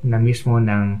sigalot na mismo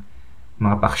ng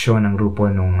mga paksyon ng grupo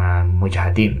ng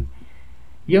Mujahideen.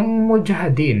 Yung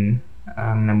Mujahideen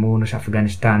ang namuno sa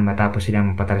Afghanistan matapos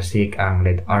silang mapatalsik ang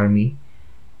Red Army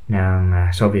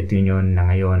ng Soviet Union na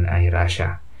ngayon ay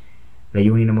Russia.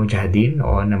 Layunin ng Mujahideen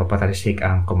o na mapatalsik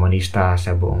ang komunista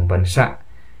sa buong bansa.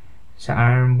 Sa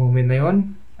armed movement na yon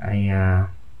ay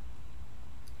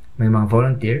may mga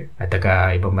volunteer at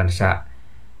taga-ibang bansa.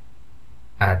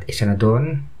 At isa na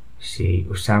doon, si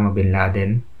Osama Bin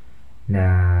Laden, na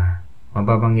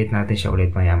mababanggit natin siya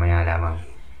ulit maya-maya lamang.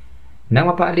 Nang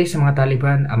mapaalis sa mga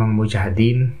Taliban ang mga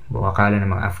Mujahideen, buong akala ng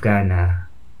mga Afghan na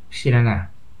sila na.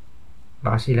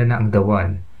 Baka sila na ang the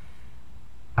one.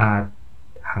 At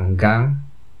hanggang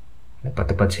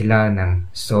napatupad sila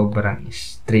ng sobrang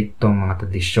striktong mga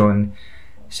tradisyon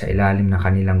sa ilalim ng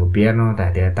kanilang gobyerno na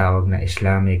tinatawag na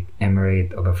Islamic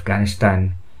Emirate of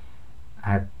Afghanistan.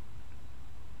 At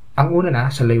ang una na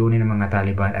sa layunin ng mga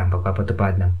Taliban ang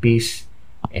pagpapatupad ng peace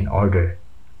and order.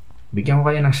 Bigyan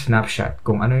ko kayo ng snapshot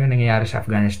kung ano yung nangyayari sa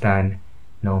Afghanistan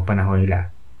noong panahon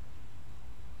nila.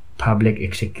 Public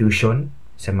execution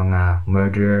sa mga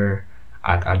murderer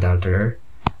at adulterer,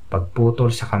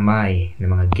 pagputol sa kamay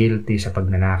ng mga guilty sa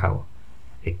pagnanakaw,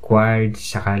 required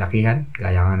sa kalakihan,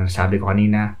 gaya nga ng sabi ko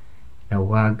kanina, na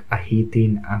huwag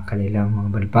ahitin ang kanilang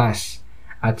mga balbas,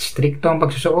 at strikto ang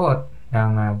pagsusuot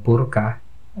ng burka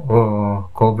o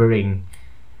covering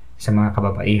sa mga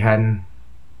kababaihan.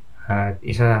 At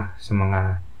isa sa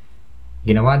mga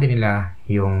ginawa din nila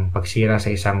yung pagsira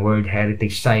sa isang World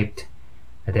Heritage Site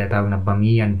na tinatawag na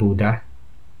Bamiyan Buddha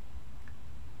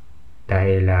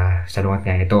dahil salungat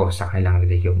nga ito sa kanilang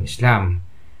relihiyong Islam.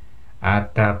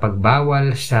 At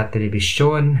pagbawal sa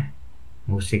telebisyon,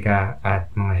 musika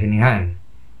at mga sinihan.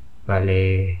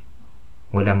 Bale,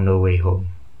 walang No Way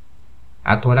Home.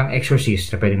 At walang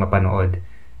exorcist na pwedeng mapanood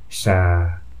sa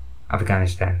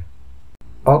Afghanistan.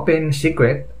 Open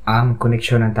secret ang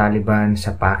koneksyon ng Taliban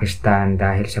sa Pakistan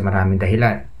dahil sa maraming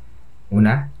dahilan.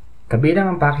 Una,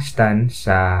 kabilang ang Pakistan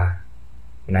sa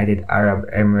United Arab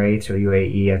Emirates o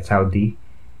UAE at Saudi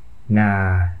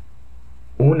na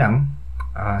unang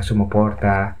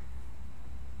sumuporta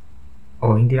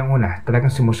o hindi lang una, talagang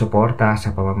sumusuporta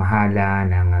sa pamamahala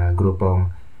ng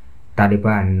grupong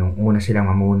Taliban nung una silang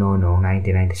mamuno noong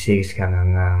 1996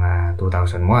 hanggang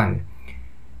 2001.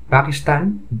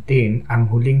 Pakistan din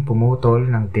ang huling pumutol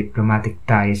ng diplomatic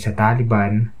ties sa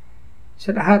Taliban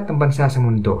sa lahat ng bansa sa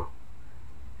mundo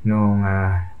noong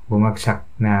bumagsak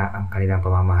na ang kanilang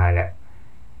pamamahala.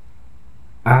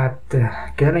 At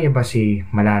kilala niyo ba si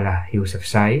Malala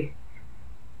Yousafzai?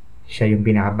 Siya yung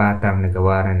pinakabatang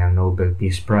nagawaran ng Nobel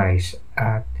Peace Prize,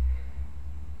 at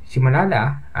si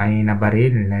Malala ay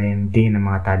nabaril na rin din ng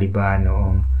mga Taliban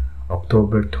noong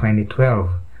October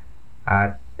 2012.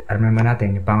 At alam naman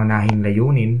natin, yung pangunahing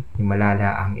layunin ni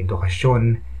Malala ang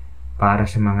edukasyon para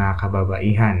sa mga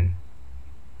kababaihan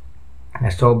na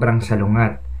sobrang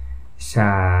salungat sa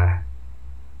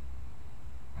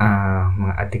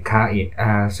mga adhikain,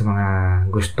 sa mga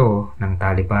gusto ng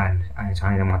Taliban,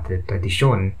 sa kanilang mga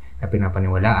tradisyon na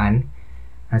pinapaniwalaan.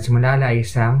 At si Malala ay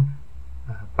isang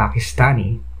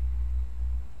Pakistani,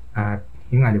 at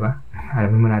yun nga, di ba?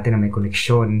 Alam naman natin na may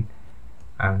koneksyon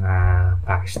ang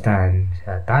Pakistan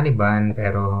sa Taliban,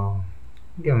 pero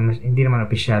hindi naman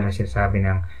opisyal na sinasabi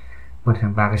ng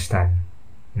bansang Pakistan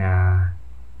na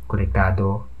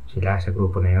konektado sila sa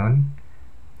grupo na yon,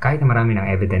 kahit na marami ng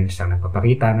evidence ang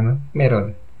nagpapakita na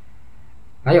meron.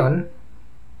 Ngayon,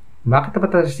 bakit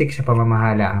napatasik sa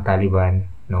pamamahala ang Taliban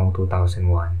noong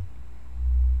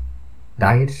 2001?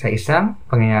 Dahil sa isang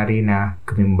pangyayari na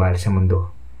gumimbal sa mundo.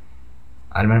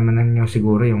 Alam naman ninyo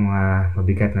siguro yung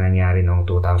mabigat na nangyari noong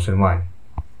 2001.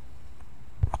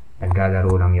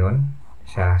 Naglalaro lang yon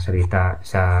sa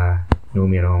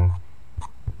numerong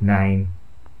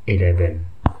 9/11.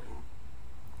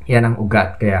 Yan ang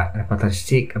ugat kaya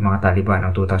napatasik ang mga Taliban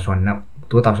noong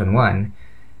 2001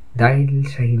 dahil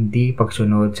sa hindi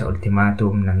pagsunod sa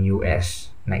ultimatum ng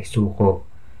US na isuko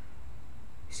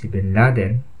si Bin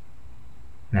Laden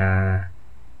na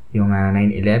yung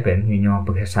 9/11, yun yung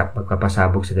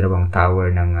pagpapasabog sa dalawang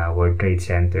tower ng World Trade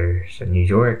Center sa New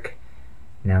York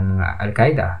ng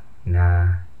Al-Qaeda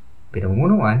na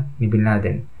pinamumunuan ni Bin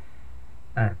Laden.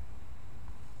 At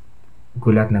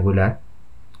gulat na gulat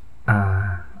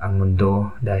ang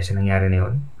mundo dahil sa nangyari na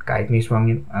yun. Kahit mismo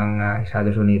ang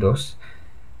Estados Unidos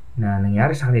na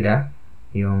nangyari sa kanila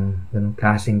yung ganung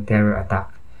klaseng terror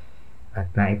attack,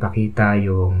 at naipakita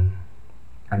yung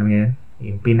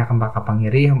yung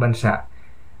pinakamakapangyarihang bansa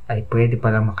ay pwede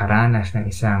palang makaranas ng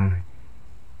isang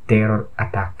terror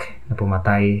attack na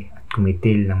pumatay at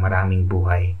kumitil ng maraming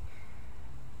buhay.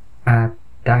 At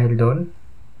dahil doon,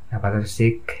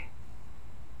 napatasik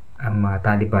ang mga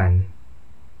Taliban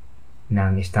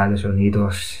ng Estados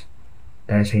Unidos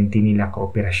dahil sa hindi nila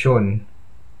kooperasyon.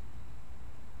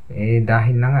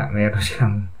 Dahil na nga mayroon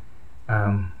silang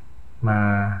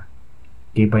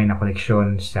matibay na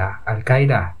koneksyon sa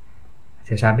Al-Qaeda.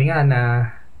 Sabi nga na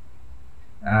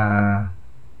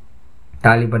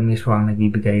Taliban mismo ang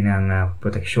nagbibigay ng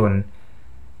proteksyon,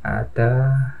 at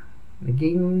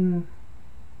naging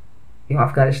yung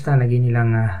Afghanistan naging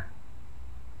nilang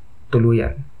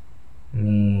tuluyan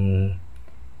ni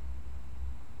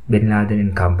Bin Laden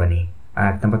and Company.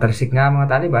 At napatalsik nga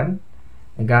mga Taliban,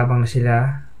 nagabang na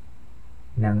sila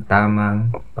ng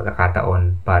tamang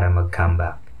pagkakataon para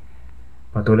mag-comeback.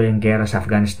 Patuloy ang gera sa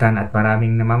Afghanistan at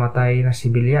maraming namamatay na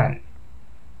sibilyan.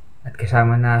 At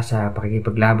kasama na sa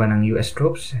pakikipaglaban ng US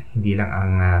troops, hindi lang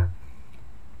ang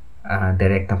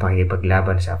direktang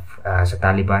pakikipaglaban sa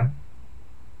Taliban,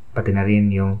 pati na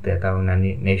rin yung tinatawag na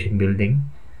nation building.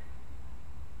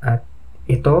 At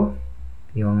ito,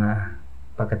 yung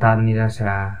pagkatalo nila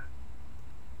sa,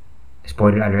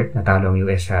 spoiler alert, natalo ang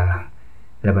US sa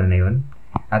laban na yun.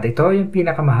 At ito yung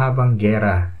pinakamahabang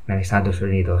gera ng Estados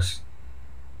Unidos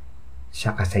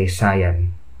sa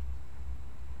kasaysayan.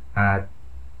 At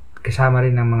kasama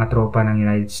rin ng mga tropa ng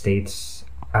United States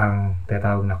ang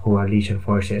tinatawag na coalition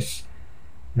forces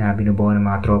na binubuo ng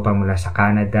mga tropa mula sa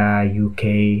Canada, UK,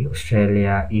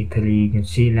 Australia, Italy, New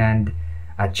Zealand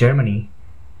at Germany.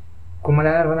 Kung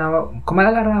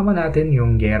malalaraman natin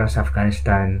yung gera sa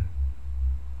Afghanistan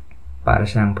para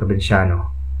siyang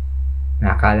probinsyano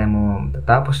na akala mo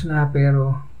tatapos na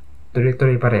pero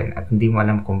tuloy-tuloy pa rin, at hindi mo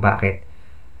alam kung bakit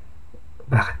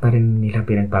pa rin nila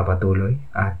pinagpapatuloy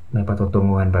at may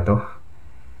patutunguhan ba to.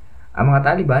 Ang mga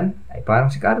Taliban ay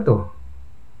parang si Cardo,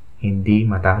 hindi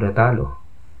matalo-talo.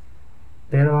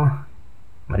 Pero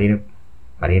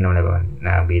malinaw na ba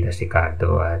na bida si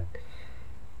Cardo at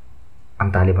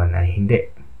ang Taliban ay hindi.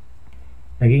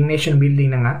 Naging nation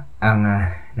building na nga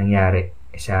ang nangyari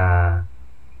sa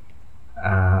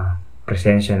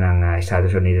presensya ng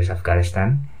Estados Unidos sa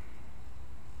Afghanistan.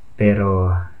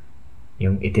 Pero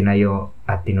yung itinayo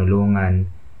at tinulungan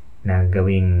na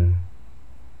gawing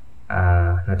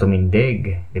na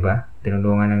tumindig, di ba?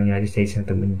 tinulungan ng United States na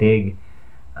tumindig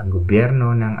ang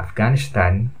gobyerno ng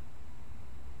Afghanistan,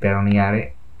 pero ang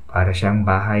nangyari, para siyang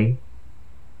bahay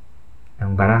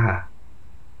ng baraha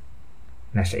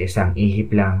na sa isang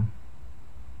ihip lang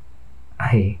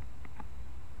ay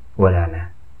wala na.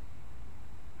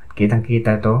 At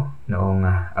kitang-kita to noong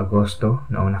Agosto,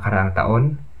 noong nakaraang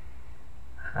taon.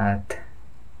 At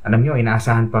alam nyo,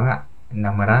 inaasahan pa nga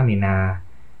ng marami na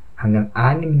hanggang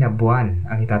 6 na buwan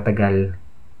ang itatagal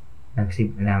ng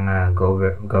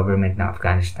government ng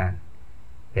Afghanistan.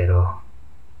 Pero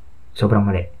sobrang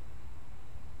mali.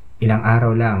 Ilang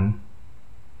araw lang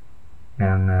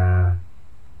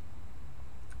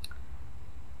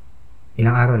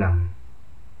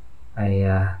ay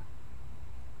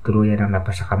tuluyan ang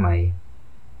lapas sa kamay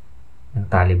ng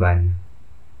Taliban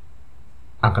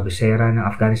ang kabisera ng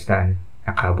Afghanistan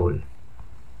na Kabul.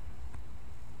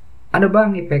 Ano ba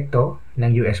ang epekto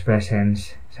ng US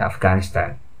presence sa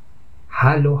Afghanistan?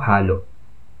 Halo-halo.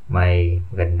 May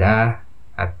maganda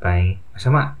at may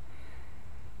masama.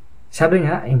 Sabi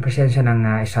nga, yung presensya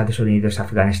ng Estados Unidos sa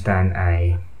Afghanistan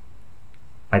ay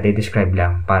describe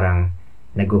lang parang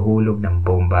naguhulog ng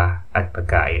bomba at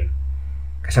pagkain.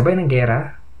 Kasabay ng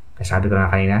gera, kasabi ko na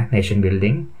kanina, nation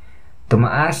building,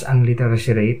 tumaas ang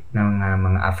literacy rate ng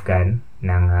mga Afghan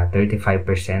ng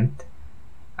 35%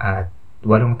 at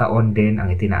 8 taon din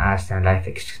ang itinaas ng life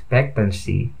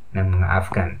expectancy ng mga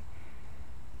Afghan.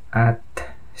 At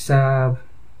sa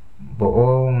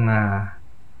buong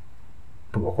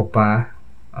pag-okupa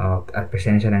at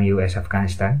presensya ng US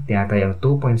Afghanistan, tinatayang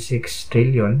 2.6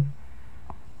 trillion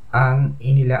ang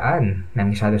inilaan ng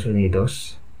Estados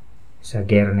Unidos sa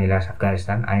gera nila sa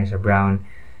Afghanistan ayon sa Brown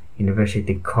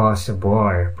University Cost of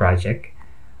War Project.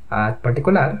 At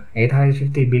partikular,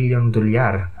 850 bilyong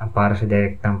dolyar ang para sa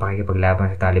direktang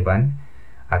pakikipaglaban sa Taliban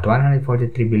at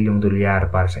 143 bilyong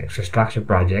dolyar para sa infrastructure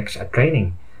projects at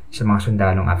training sa mga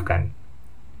sundalong Afghan.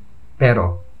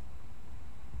 Pero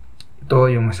ito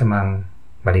yung masamang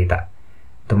balita.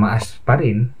 Tumaas pa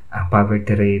rin ang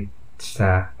poverty rate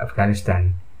sa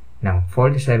Afghanistan ng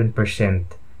 47%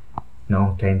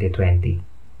 noong 2020.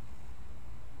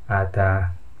 At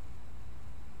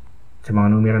sa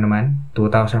mga numero naman,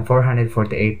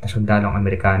 2,448 na sundalong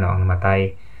Amerikano ang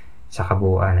namatay sa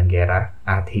kabuuan ng gera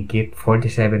at higit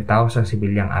 47,000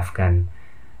 sibilyang Afghan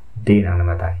din ang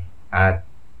namatay. At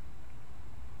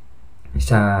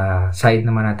sa side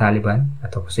naman ng Taliban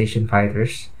at opposition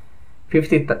fighters,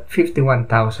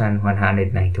 51,191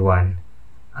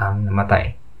 ang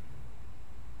namatay.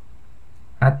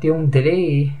 At yung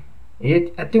delay,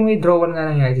 at yung withdrawal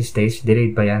nga ng United States,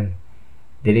 delayed pa yan.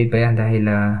 Delayed pa yan dahil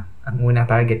ang unang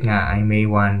target nga ay May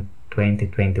 1,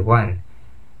 2021.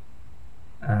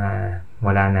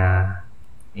 Wala na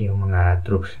yung mga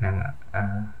troops ng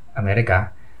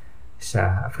Amerika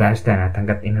sa Afghanistan at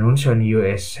hanggat inanunsyo ni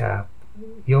US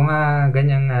yung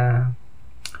ganyang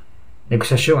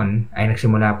negosasyon ay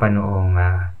nagsimula pa noong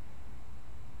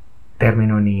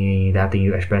termino ni dating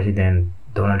US President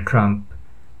Donald Trump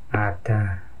at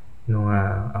nung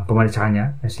ang pumalit sa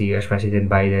kanya na si US President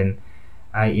Biden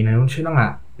ay inanunsyo na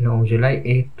nga noong July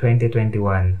 8,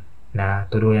 2021 na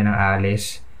tuluyan ng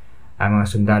aalis ang mga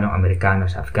sundalong Amerikano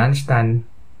sa Afghanistan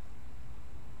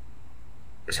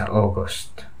sa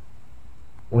August.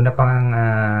 Una pang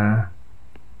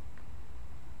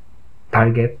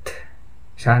target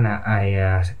sana ay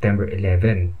September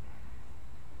 11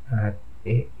 at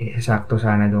isakto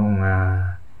sana doong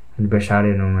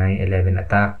anniversary ng 9/11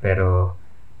 attack, pero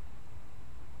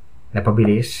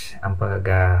napabilis ang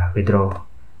pag-withdraw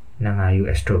ng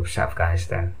US troops sa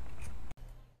Afghanistan.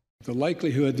 The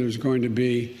likelihood there's going to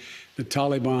be the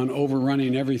Taliban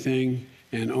overrunning everything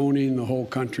and owning the whole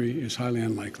country is highly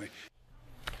unlikely.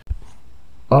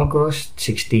 August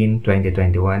 16,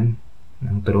 2021,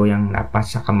 nang tuluyang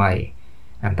napas sa kamay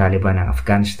ng Taliban ng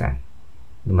Afghanistan,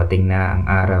 dumating na ang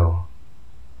araw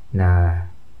na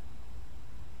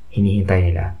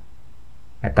hinihintay nila.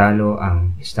 Natalo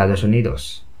ang Estados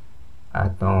Unidos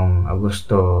at noong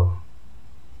Agosto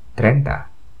 30,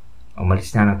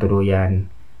 umalis na ng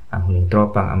tuluyan ang huling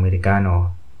tropang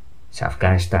Amerikano sa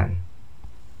Afghanistan.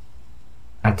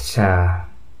 At sa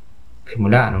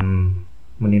simula nung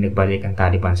muling nagbalik ang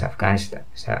Taliban sa Afghanistan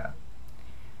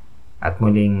at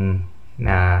muling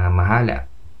na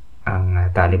mahala ang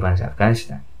Taliban sa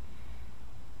Afghanistan,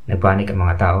 nagpanik ang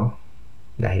mga tao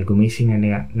dahil gumising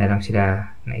na lang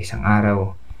sila na isang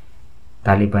araw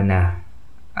Taliban na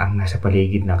ang nasa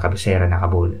paligid ng kabisera na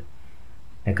Kabul.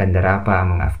 Nagkandara pa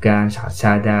ang mga Afghan sa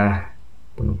kalsada,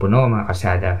 puno-puno ang mga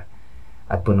kalsada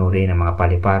at puno rin ang mga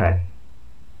paliparan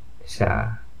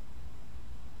sa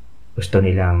gusto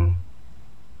nilang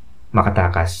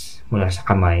makatakas mula sa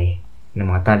kamay ng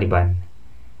mga Taliban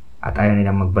at ayaw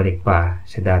nilang magbalik pa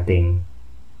sa dating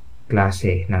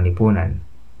klase ng lipunan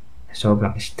na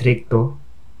sobrang strikto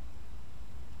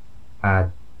at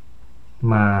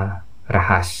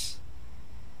marahas.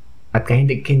 At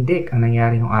kahindig-hindig ang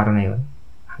nangyari ng araw na yon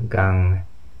hanggang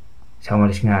sa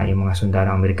umalis nga yung mga sundalo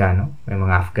Amerikano, may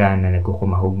mga Afghan na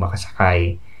nagkukumahog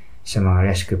makasakay sa mga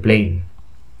rescue plane.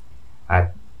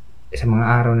 At sa mga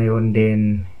araw na yon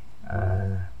din,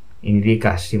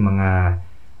 inilikas yung mga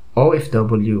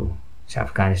OFW sa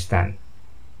Afghanistan.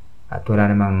 At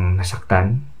wala namang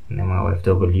nasaktan ng mga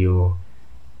OFW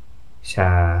sa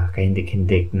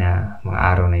kahindig-hindig na mga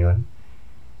araw na yon.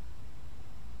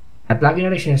 At lagi na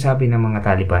rin sinasabi ng mga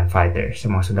Taliban fighters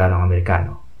sa mga sundalong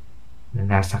Amerikano na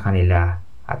nasa kanila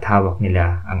at hawak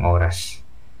nila ang oras.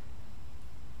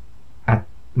 At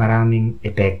maraming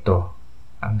epekto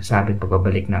ang sabing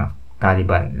pagbabalik ng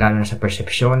Taliban, lalo na sa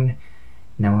persepsyon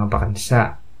ng mga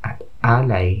bakansa at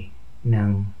alay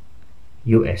ng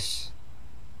US.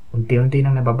 Unti-unti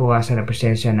nang nababawasan ang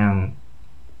presensya ng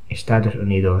Estados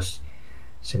Unidos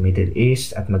sa Middle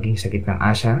East at maging sa gitnang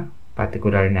Asia,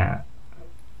 partikular na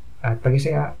at pag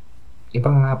sa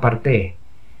ibang parte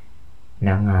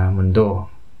ng mundo,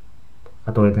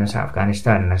 katulad na sa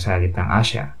Afghanistan na sa gitnang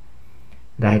Asia,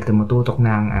 dahil tumututok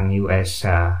na ang US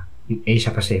sa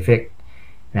Asia Pacific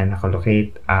na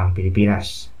nakalocate ang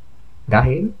Pilipinas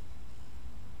dahil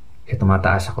sa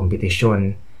tumataas sa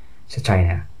kompetisyon sa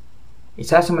China.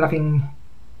 Isa sa malaking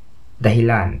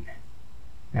dahilan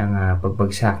ng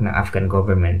pagbagsak ng Afghan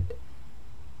government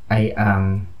ay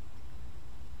ang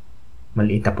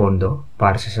maliit na pondo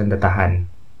para sa sandatahan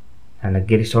na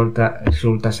nagresulta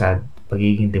sa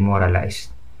pagiging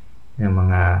demoralized ng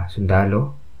mga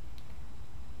sundalo.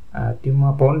 At yung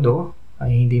mga pondo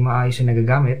ay hindi maayos na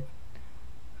nagagamit,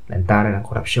 lantaran ng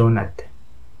korupsyon, at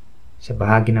sa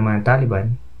bahagi naman ng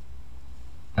Taliban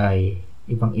ay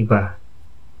ibang-iba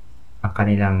ang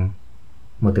kanilang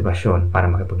motivasyon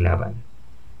para makipaglaban.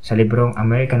 Sa librong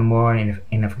American War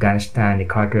in Afghanistan ni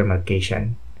Carter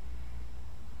Malkasian,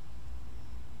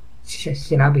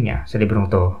 sinabi niya sa librong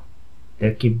to,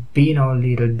 there can be no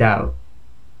little doubt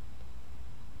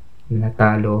na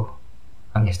natalo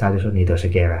ang Estados Unidos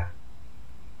sa gera.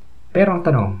 Pero ang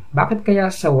tanong, bakit kaya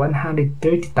sa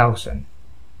 130,000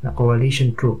 na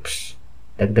coalition troops,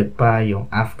 dagdag pa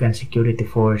yung Afghan Security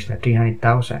Force na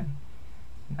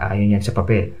 300,000, ayon yan sa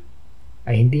papel,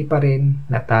 ay hindi pa rin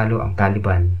natalo ang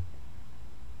Taliban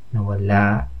na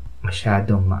wala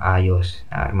masyadong maayos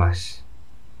na armas?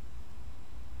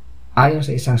 Ayon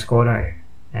sa isang scholar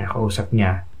na nakausap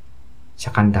niya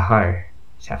sa Kandahar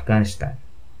sa Afghanistan,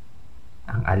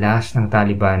 ang alas ng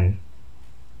Taliban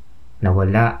na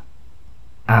wala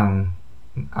ang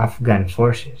Afghan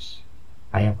forces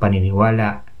ay ang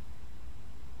paniniwala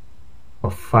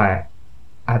of fire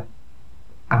at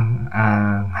ang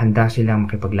handa silang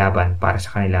makipaglaban para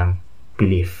sa kanilang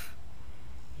belief.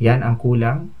 Yan ang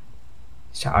kulang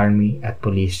sa army at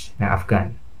police na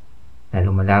Afghan na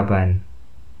lumalaban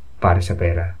para sa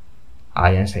pera,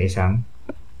 ayon sa isang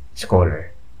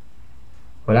scholar.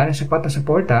 Wala na sapat na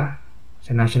suporta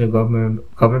sa national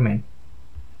government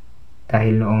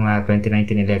dahil noong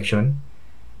 2019 election,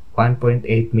 1.8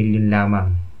 million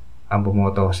lamang ang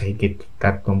bumoto sa higit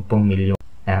 30 milyon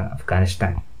ng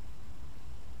Afghanistan.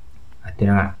 At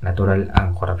yun nga, natural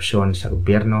ang korupsyon sa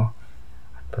gobyerno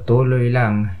at patuloy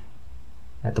lang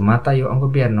na tumatayo ang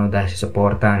gobyerno dahil sa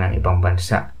suporta ng ibang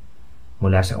bansa.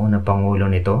 Mula sa unang pangulo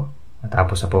nito,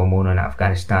 matapos sa pamumuno ng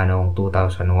Afghanistan noong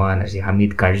 2001 na si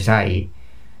Hamid Karzai,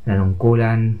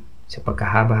 nanungkulan sa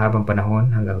pagkahaba-habang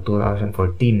panahon hanggang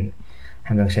 2014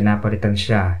 hanggang sa napalitan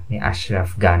siya ni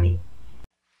Ashraf Ghani.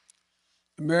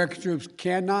 American troops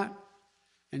cannot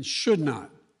and should not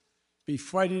be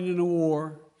fighting in a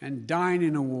war and dying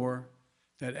in a war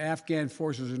that Afghan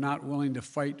forces are not willing to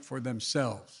fight for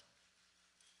themselves.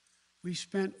 We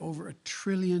spent over $1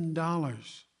 trillion.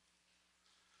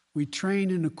 We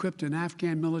trained and equipped an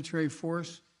Afghan military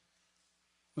force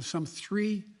with some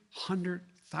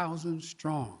 300,000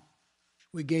 strong.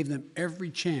 We gave them every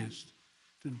chance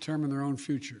to determine their own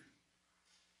future.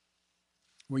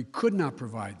 What we could not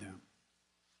provide them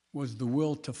was the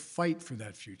will to fight for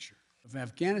that future. If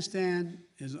Afghanistan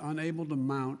is unable to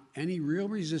mount any real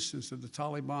resistance to the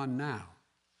Taliban now,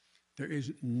 there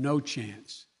is no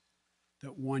chance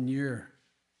that 1 year,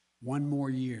 1 more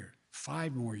year,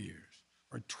 5 more years,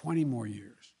 or 20 more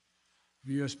years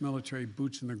of U.S. military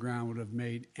boots on the ground would have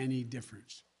made any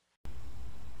difference.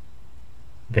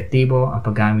 Epektibo ang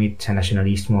paggamit sa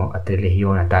nasyonalismo at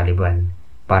relihiyon ng Taliban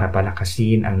para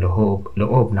palakasin ang loob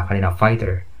ng kanilang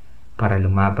fighter para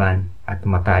lumaban at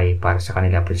matay para sa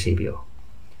kanilang prinsipyo.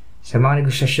 Sa mga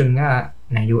negosasyon nga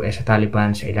ng US sa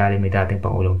Taliban sa ilalim ni dating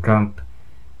Pangulong Trump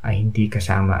ay hindi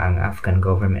kasama ang Afghan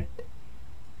government.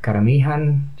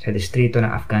 Karamihan sa distrito ng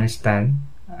Afghanistan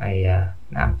ay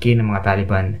naangkin ng mga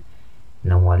Taliban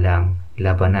nang walang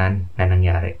labanan na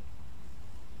nangyari.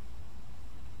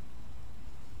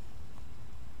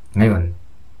 Ngayon,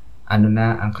 ano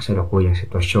na ang kasalukuyang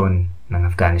sitwasyon ng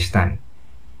Afghanistan?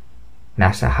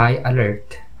 Nasa high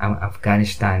alert ang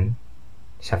Afghanistan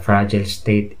sa Fragile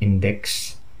State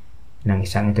Index ng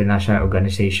isang international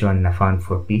organization na Fund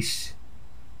for Peace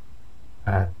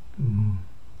at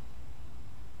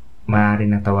maaari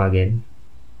nang tawagin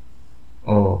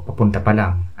o papunta pa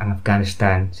lang ang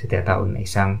Afghanistan sa tinatawag na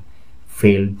isang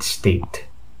failed state.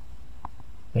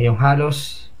 Ngayong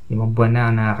halos 5 buwan na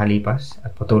ang nakakalipas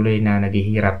at patuloy na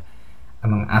naghihirap ang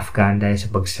mga Afghan dahil sa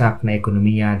bagsak na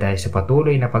ekonomiya dahil sa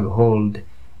patuloy na pag-hold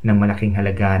ng malaking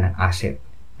halaga ng asset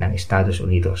ng Estados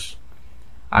Unidos.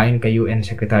 Ayon kay UN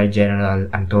Secretary General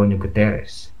Antonio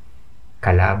Guterres,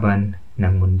 kalaban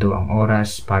ng mundo ang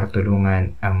oras para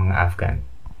tulungan ang mga Afghan.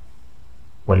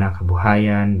 Walang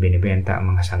kabuhayan, binibenta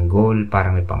ang mga sanggol para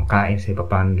may pangkain sa iba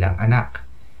pang nilang anak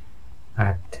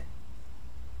at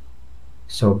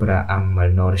sobra ang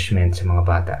malnourishment sa mga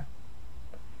bata.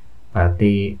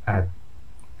 Pati at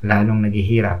lalong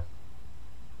naghihirap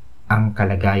ang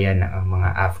kalagayan ng mga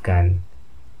Afghan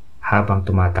habang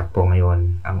tumatakbo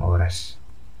ngayon ang oras.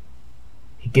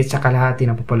 Higit sa kalahati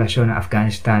ng populasyon ng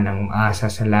Afghanistan ang umaasa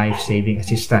sa life-saving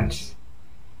assistance.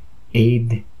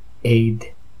 Aid,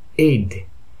 aid, aid.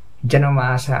 Diyan ang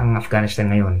umaasa ang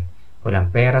Afghanistan ngayon. Walang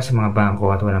pera sa mga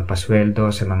bangko at walang pasweldo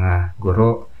sa mga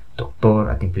guro, doktor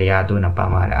at empleyado ng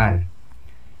pamahalaan.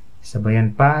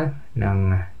 Sabayan pa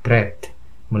ng threat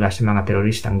mula sa mga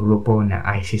teroristang grupo na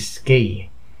ISIS-K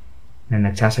na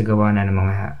nagsasagawa na ng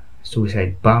mga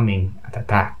suicide bombing at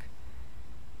attack.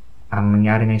 Ang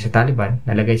nangyari ngayon sa Taliban,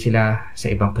 nalagay sila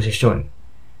sa ibang posisyon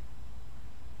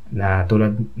na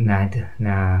tulad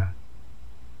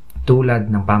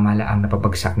ng pamahalaang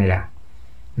napabagsak nila.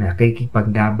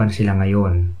 Nakikipaglaban sila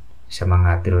ngayon sa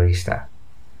mga terorista.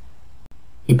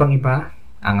 Ibang-iba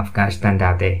ang Afghanistan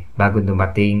dati bago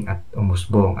dumating at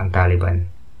umusbong ang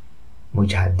Taliban,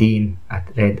 Mujahideen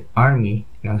at Red Army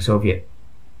ng Soviet.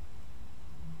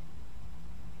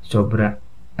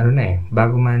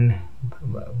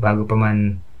 Bago pa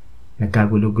man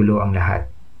nagkagulo-gulo ang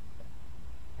lahat.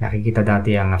 Nakikita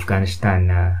dati ang Afghanistan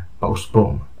na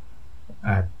pausbong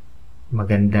at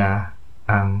maganda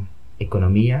ang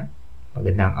ekonomiya,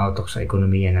 maganda ang outlook sa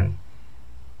ekonomiya ng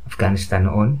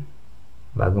Afghanistan noon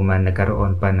bago man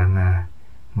nagkaroon pa ng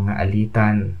mga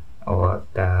alitan o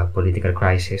political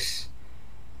crisis.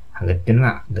 Hanggat yun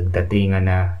nga, nagdatingan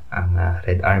na ang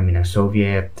Red Army ng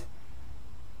Soviet,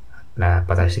 na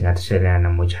patasin natin sila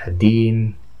ng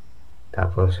Mujahideen,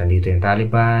 tapos nandito yung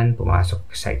Taliban,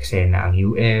 pumasok sa eksena ang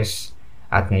US,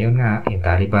 at ngayon nga yung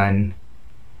Taliban.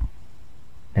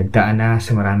 Nagdaan na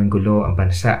sa maraming gulo ang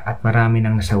bansa at marami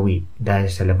nang nasawi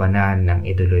dahil sa labanan ng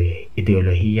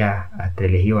ideolohiya at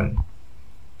relihiyon.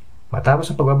 Matapos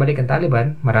ang pagbabalik ng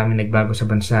Taliban, maraming nagbago sa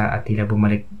bansa at tila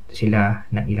bumalik sila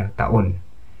ng ilang taon.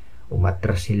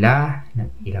 Umatras sila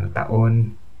ng ilang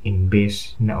taon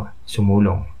imbes na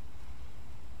sumulong.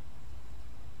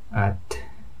 At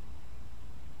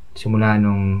simula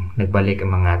nung nagbalik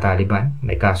ang mga Taliban,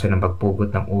 may kaso ng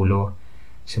pagpugot ng ulo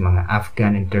sa mga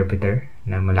Afghan interpreter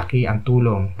na malaki ang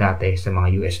tulong dati sa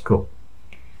mga US group.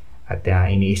 At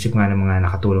iniisip nga ng mga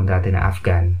nakatulong dati na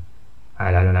Afghan,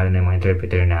 lalo ng mga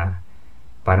interpreter na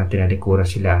parang tinalikuran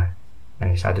sila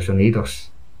ng Estados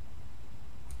Unidos.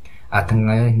 At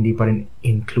ngayon, hindi pa rin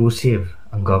inclusive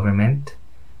ang government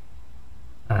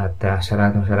at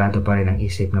saradong-sarado pa rin ang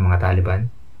isip ng mga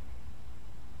Taliban.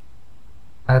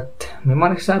 At may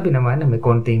mga nagsasabi naman na may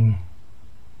konting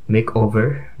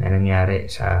makeover na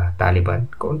nangyari sa Taliban.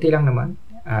 Konti lang naman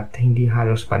at hindi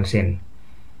halos pansin.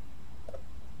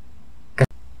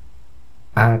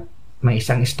 At may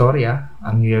isang istorya,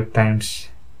 ang New York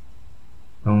Times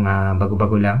nung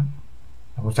bago-bago lang,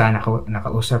 kung saan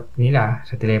nakausap nila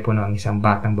sa telepono ang isang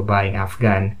batang babaeng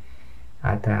Afghan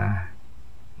at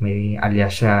may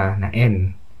alias siya na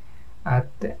N.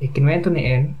 At ikinwento ni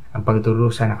N ang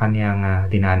pagdurusa na kanyang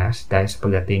dinanas dahil sa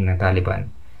pagdating ng Taliban.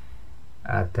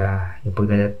 At yung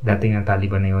pagdating ng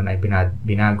Taliban na yun ay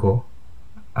binago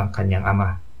ang kanyang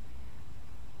ama.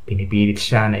 Pinipilit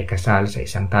siya na ikasal sa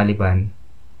isang Taliban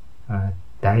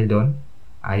dahil doon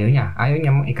ayaw niya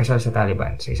ikasal sa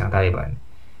isang Taliban.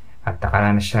 At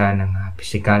nakaranas siya ng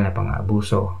pisikal na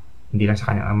pang-abuso, hindi lang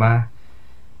sa kanyang ama,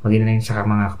 maging na rin sa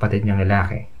mga kapatid niyang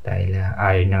lalaki dahil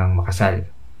ayaw niyang makasal.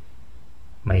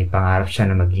 May pangarap siya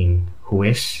na maging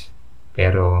huwes,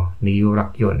 pero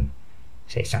niyurak yun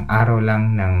sa isang araw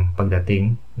lang ng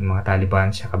pagdating ng mga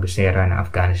Taliban sa kabisera ng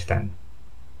Afghanistan.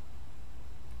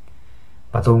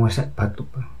 Patungo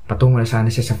na sana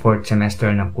siya sa 4th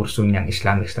semester ng kurso niyang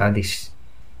Islamic Studies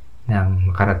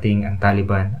nang makarating ang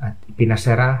Taliban at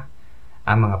ipinasara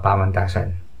ang mga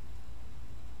pamantasan.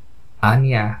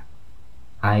 Anya,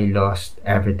 I lost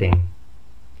everything.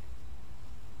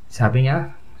 Sabi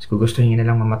niya, mas gugustuhin niya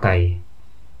na lang mamatay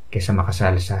kaysa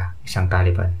makasal sa isang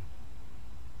Taliban.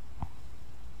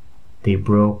 They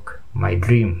broke my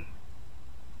dream.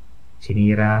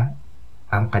 Sinira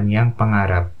ang kanyang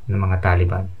pangarap ng mga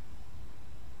Taliban.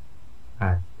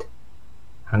 At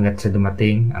hanggat sa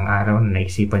dumating ang araw na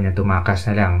naisipan niya tumakas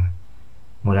na lang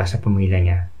mula sa pamilya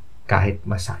niya kahit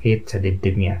masakit sa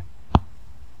dibdib niya.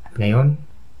 At ngayon,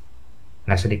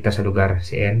 nasa ligtas sa lugar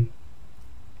si N,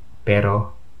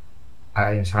 pero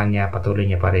ayon sa kanya patuloy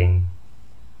niya pa rin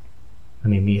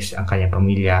namimiss ang kanyang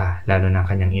pamilya, lalo na ang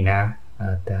kanyang ina,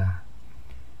 at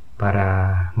para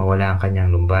mawala ang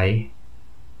kanyang lumbay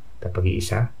at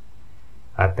pag-iisa.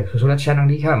 At nagsusulat siya ng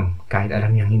liham kahit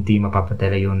alam niyang hindi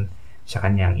mapapadala yun sa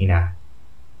kanyang ina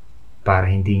para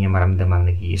hindi niya maramdamang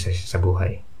nag-iisa siya sa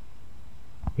buhay.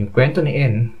 Yung kwento ni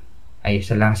N ay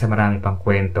isa lang sa marami pang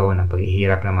kwento ng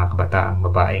paghihirap ng mga kabataang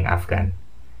babaeng Afghan.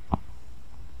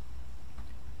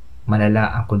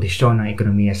 Malala ang kondisyon ng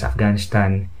ekonomiya sa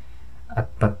Afghanistan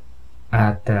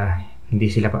at hindi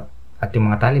sila at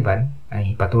yung mga Taliban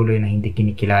ay patuloy na hindi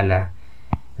kinikilala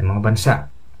ng mga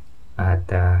bansa at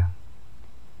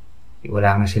wala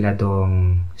na sila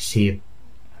dong seat,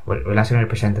 wala silang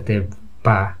representative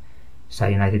pa sa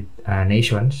United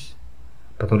Nations.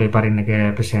 Patuloy pa rin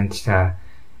nag-represent sa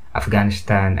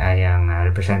Afghanistan ay ang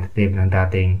representative ng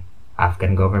dating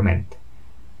Afghan government.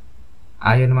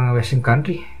 Ayon ng mga Western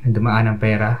country na dumaan ang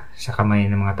pera sa kamay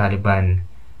ng mga Taliban,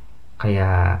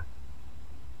 kaya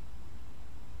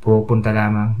pupunta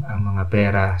lamang ang mga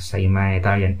pera sa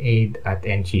humanitarian aid at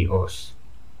NGOs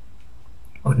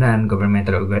o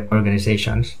non-governmental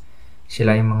organizations.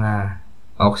 Sila yung mga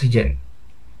oxygen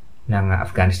ng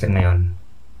Afghanistan ngayon.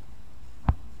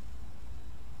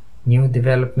 New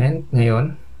development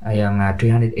ngayon ay ang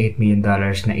 $308 million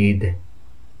na aid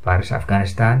para sa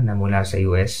Afghanistan na mula sa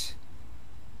US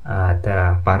at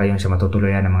para yun sa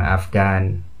matutuluyan ng mga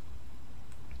Afghan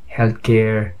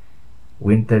healthcare,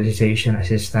 winterization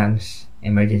assistance,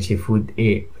 emergency food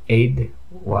aid,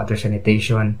 water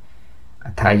sanitation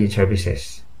at hygiene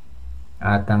services.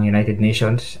 At ang United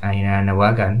Nations ay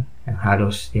nananawagan ng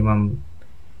halos 5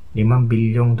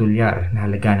 bilyong dolyar na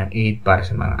halaga ng aid para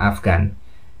sa mga Afghan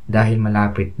dahil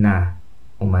malapit na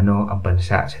umano ang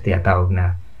bansa sa tinatawag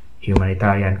na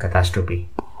humanitarian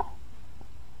catastrophe.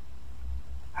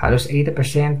 Halos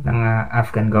 80% ng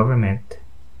Afghan government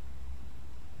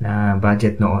na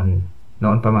budget noon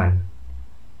pa man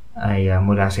ay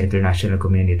mula sa international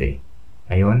community.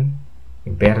 Ngayon,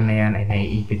 yung pera na yan ay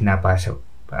naiipit na pa sa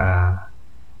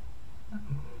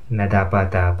na dapat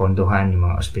pondohan yung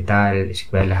mga ospital,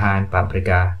 eskwelahan,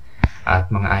 pabrika at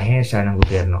mga ahensya ng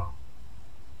gobyerno.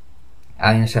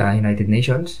 Ayon sa United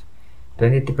Nations,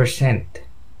 22%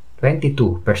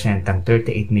 ng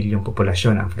 38 milyong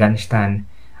populasyon ng Afghanistan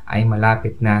ay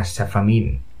malapit na sa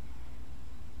famine.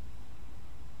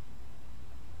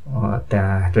 At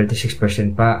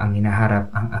 26% pa ang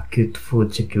hinaharap ang acute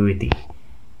food security.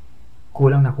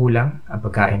 Kulang na kulang ang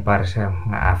pagkain para sa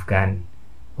mga Afghan.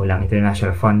 Walang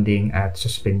international funding at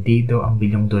suspendido ang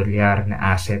bilyong dolyar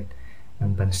na asset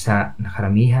ng bansa na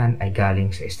karamihan ay galing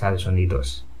sa Estados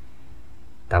Unidos.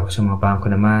 Tapos sa mga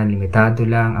bangko naman, limitado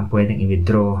lang ang pwedeng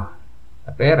i-withdraw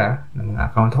na pera ng mga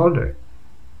account holder.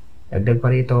 Dagdag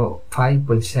pa rito,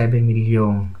 5.7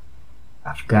 milyong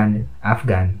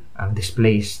Afghan ang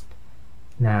displaced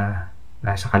na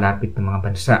nasa kalapit ng mga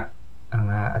bansa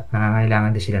at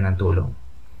nangangailangan din sila ng tulong.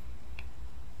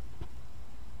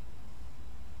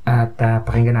 At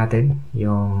pakinggan natin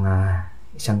yung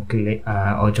isang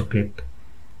audio clip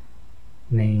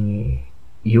ng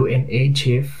UNA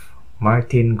Chief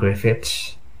Martin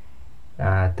Griffiths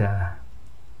at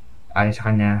ayon sa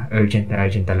kanya, urgent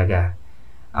talaga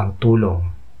ang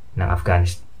tulong ng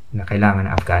Afghanistan na kailangan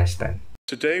ng Afghanistan.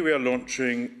 Today we are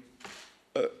launching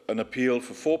an appeal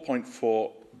for $4.4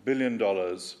 billion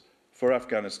for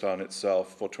Afghanistan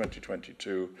itself for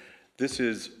 2022. This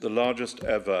is the largest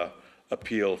ever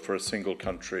appeal for a single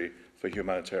country for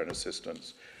humanitarian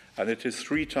assistance, and it is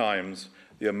 3 times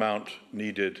the amount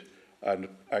needed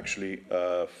and actually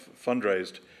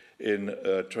fundraised in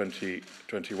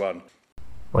 2021.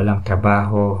 Walang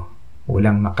trabaho,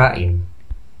 walang makain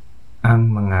ang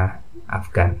mga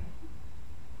Afghan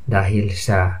dahil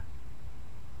sa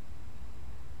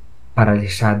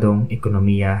paralisadong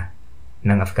ekonomiya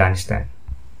ng Afghanistan.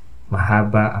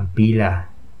 Mahaba ang pila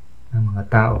ng mga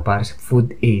tao para sa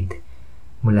food aid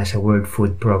mula sa World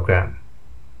Food Program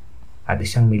at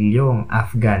 1 milyong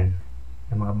Afghan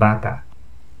na mga bata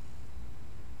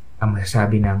ang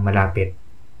masasabi ng malapit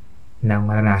ng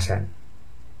maranasan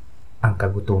ang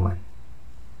kagutuman.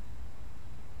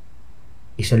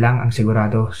 Isa lang ang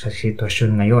sigurado sa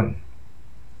sitwasyon ngayon.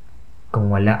 Kung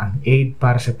wala ang aid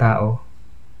para sa tao,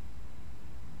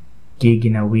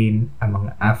 giginawin ang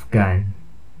mga Afghan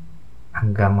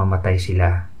hanggang mamatay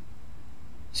sila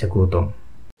sa gutom.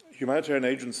 Humanitarian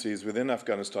agencies within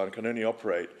Afghanistan can only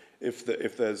operate if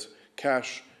there's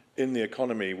cash in the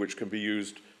economy which can be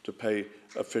used to pay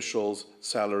officials,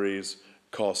 salaries,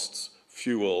 costs,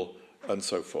 fuel, and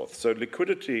so forth. So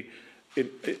liquidity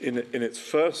in its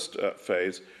first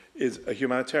phase is a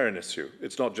humanitarian issue.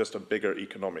 It's not just a bigger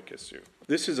economic issue.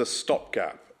 This is a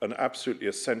stopgap, an absolutely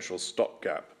essential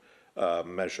stopgap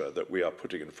measure that we are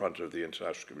putting in front of the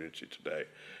international community today.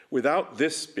 Without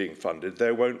this being funded,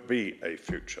 there won't be a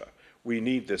future. We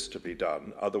need this to be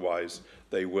done, otherwise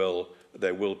there will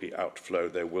be outflow,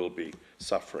 there will be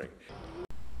suffering.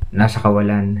 Nasa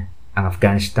kawalan ang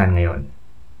Afghanistan ngayon,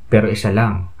 pero isa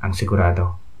lang ang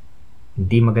sigurado.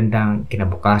 Hindi magandang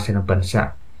kinabukasan ng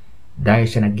bansa dahil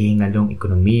sa naghihingalong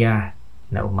ekonomiya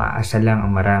na umaasa lang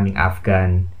ang maraming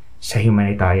Afghan sa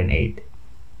humanitarian aid.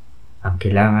 Ang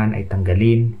kailangan ay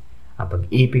tanggalin ang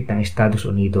pag-ipit ng Estados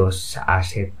Unidos sa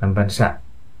asset ng bansa.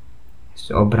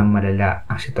 Sobrang malala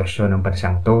ang sitwasyon ng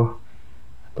bansang to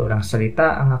at walang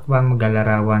salita ang hakbang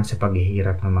maglalarawan sa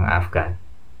paghihirap ng mga Afghan.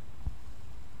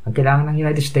 Ang kailangan ng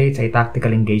United States ay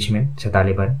tactical engagement sa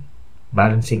Taliban,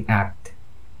 balancing act,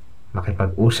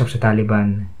 makipag-usap sa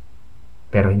Taliban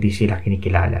pero hindi sila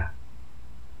kinikilala.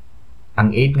 Ang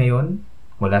aid ngayon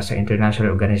mula sa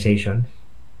international organizations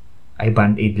ay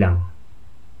band-aid lang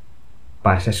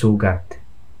para sa sugat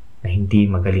na hindi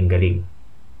magaling-galing.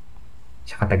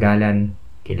 Sa katagalan,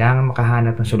 kailangan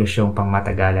makahanap ng solusyong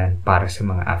pangmatagalan para sa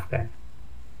mga Afghan.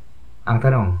 Ang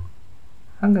tanong,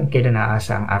 hanggang kailan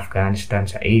naasa ang Afghanistan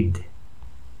sa aid?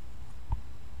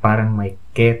 Parang may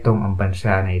ketong ang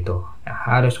bansa na ito na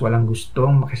halos walang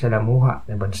gustong makisalamuha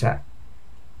na bansa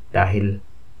dahil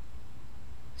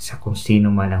sa kung sino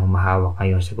man ang humahawak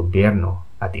ngayon sa gobyerno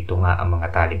at ito nga ang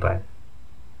mga Taliban.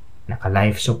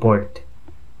 Naka-life support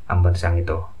ang bansang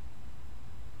ito.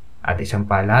 At isang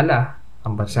paalala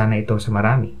ang bansa na ito sa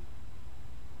marami.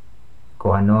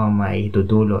 Kung ano ang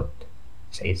maitudulot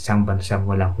sa isang bansang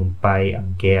walang humpay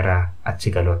ang gera at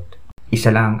sigalot.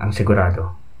 Isa lang ang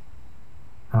sigurado.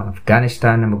 Ang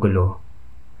Afghanistan na magulo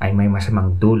ay may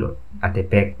masamang dulot at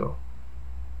epekto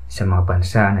sa mga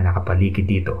bansa na nakapaligid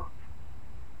dito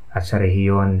at sa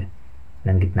rehiyon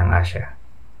ng Gitnang Asya.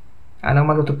 Anong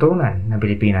matututunan ng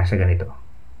Pilipinas sa ganito?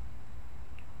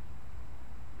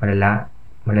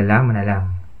 Malalaman na lang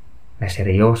na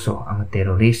seryoso ang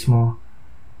terorismo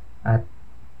at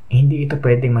hindi ito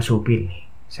pwedeng masupil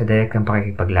sa direktang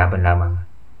pakikipaglaban lamang.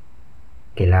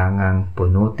 Kailangang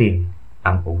punutin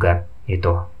ang ugat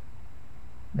nito.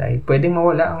 Dahil pwedeng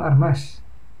mawala ang armas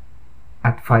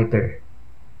at fighter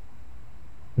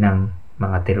ng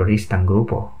mga teroristang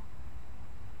grupo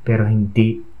pero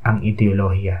hindi ang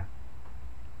ideolohiya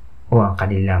o ang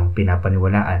kanilang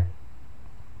pinapaniwalaan.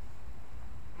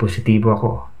 Positibo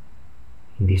ako,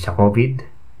 hindi sa COVID,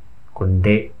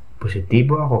 kundi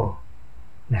positibo ako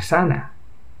na sana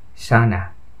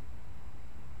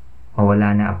mawala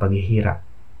na ang paghihirap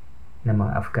ng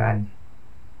mga Afghan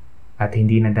at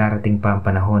hindi na darating pa ang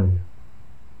panahon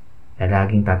na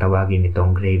laging tatawagin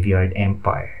itong Graveyard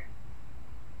Empire.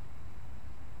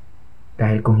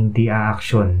 Dahil kung hindi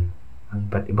aaksyon ang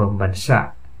iba't ibang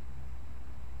bansa,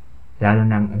 lalo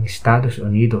na ang Estados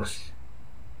Unidos,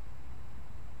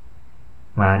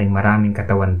 maraming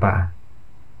katawan pa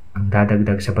ang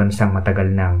dadagdag sa bansang matagal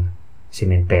ng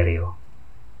sementeryo.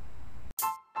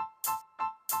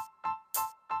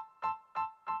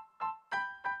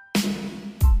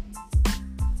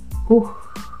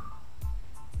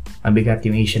 Mabigat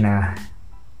yung issue na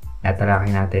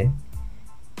natalakay natin.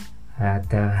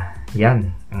 At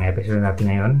yan ang episode natin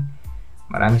ngayon.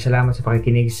 Maraming salamat sa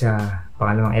pakikinig sa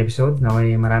pangalawang episode.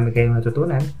 Naway marami kayong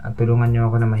natutunan at tulungan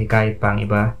nyo ako na mahikayat pa ang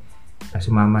iba na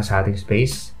sumama sa ating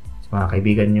space. Sa mga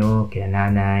kaibigan nyo, kaya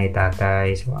nanay,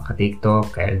 tatay, sa mga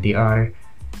ka-TikTok, ka-LDR,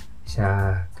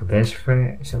 sa best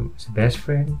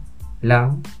friend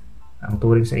lang ang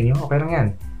turing sa inyo. Okay lang yan.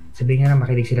 Sabihin nga na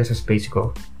makinig sila sa space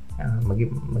ko.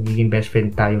 Magiging best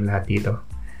friend tayong lahat dito.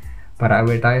 Para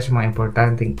aware tayo sa mga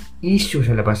importanteng issue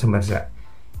sa labas ng bansa.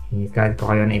 Kahit po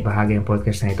kayo na ibahagi ang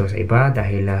podcast na ito sa iba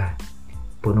dahil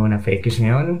puno ng fake news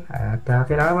ngayon at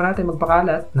kailangan mo natin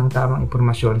magpakalat ng tamang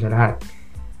impormasyon sa lahat.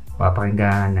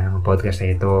 Mapakinggan ang podcast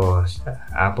na ito sa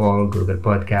Apple, Google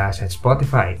Podcast at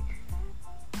Spotify.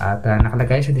 At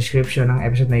nakalagay sa description ng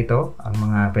episode na ito ang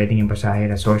mga pwedeng basahin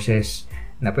na sources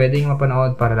na pwedeng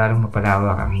mapanood para lalong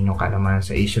mapalawak ang inyong kaalaman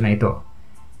sa issue na ito.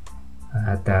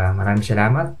 At maraming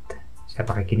salamat sa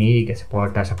pakikinig at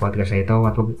suporta sa podcast na ito.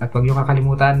 At huwag niyo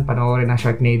kakalimutan panoorin ang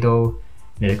Sharknado.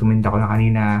 Nirekomenda ko na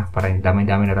kanina para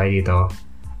damay-damay na tayo dito.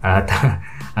 At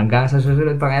hanggang sa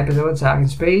susunod pang episode sa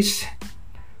aking space.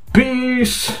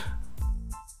 Peace!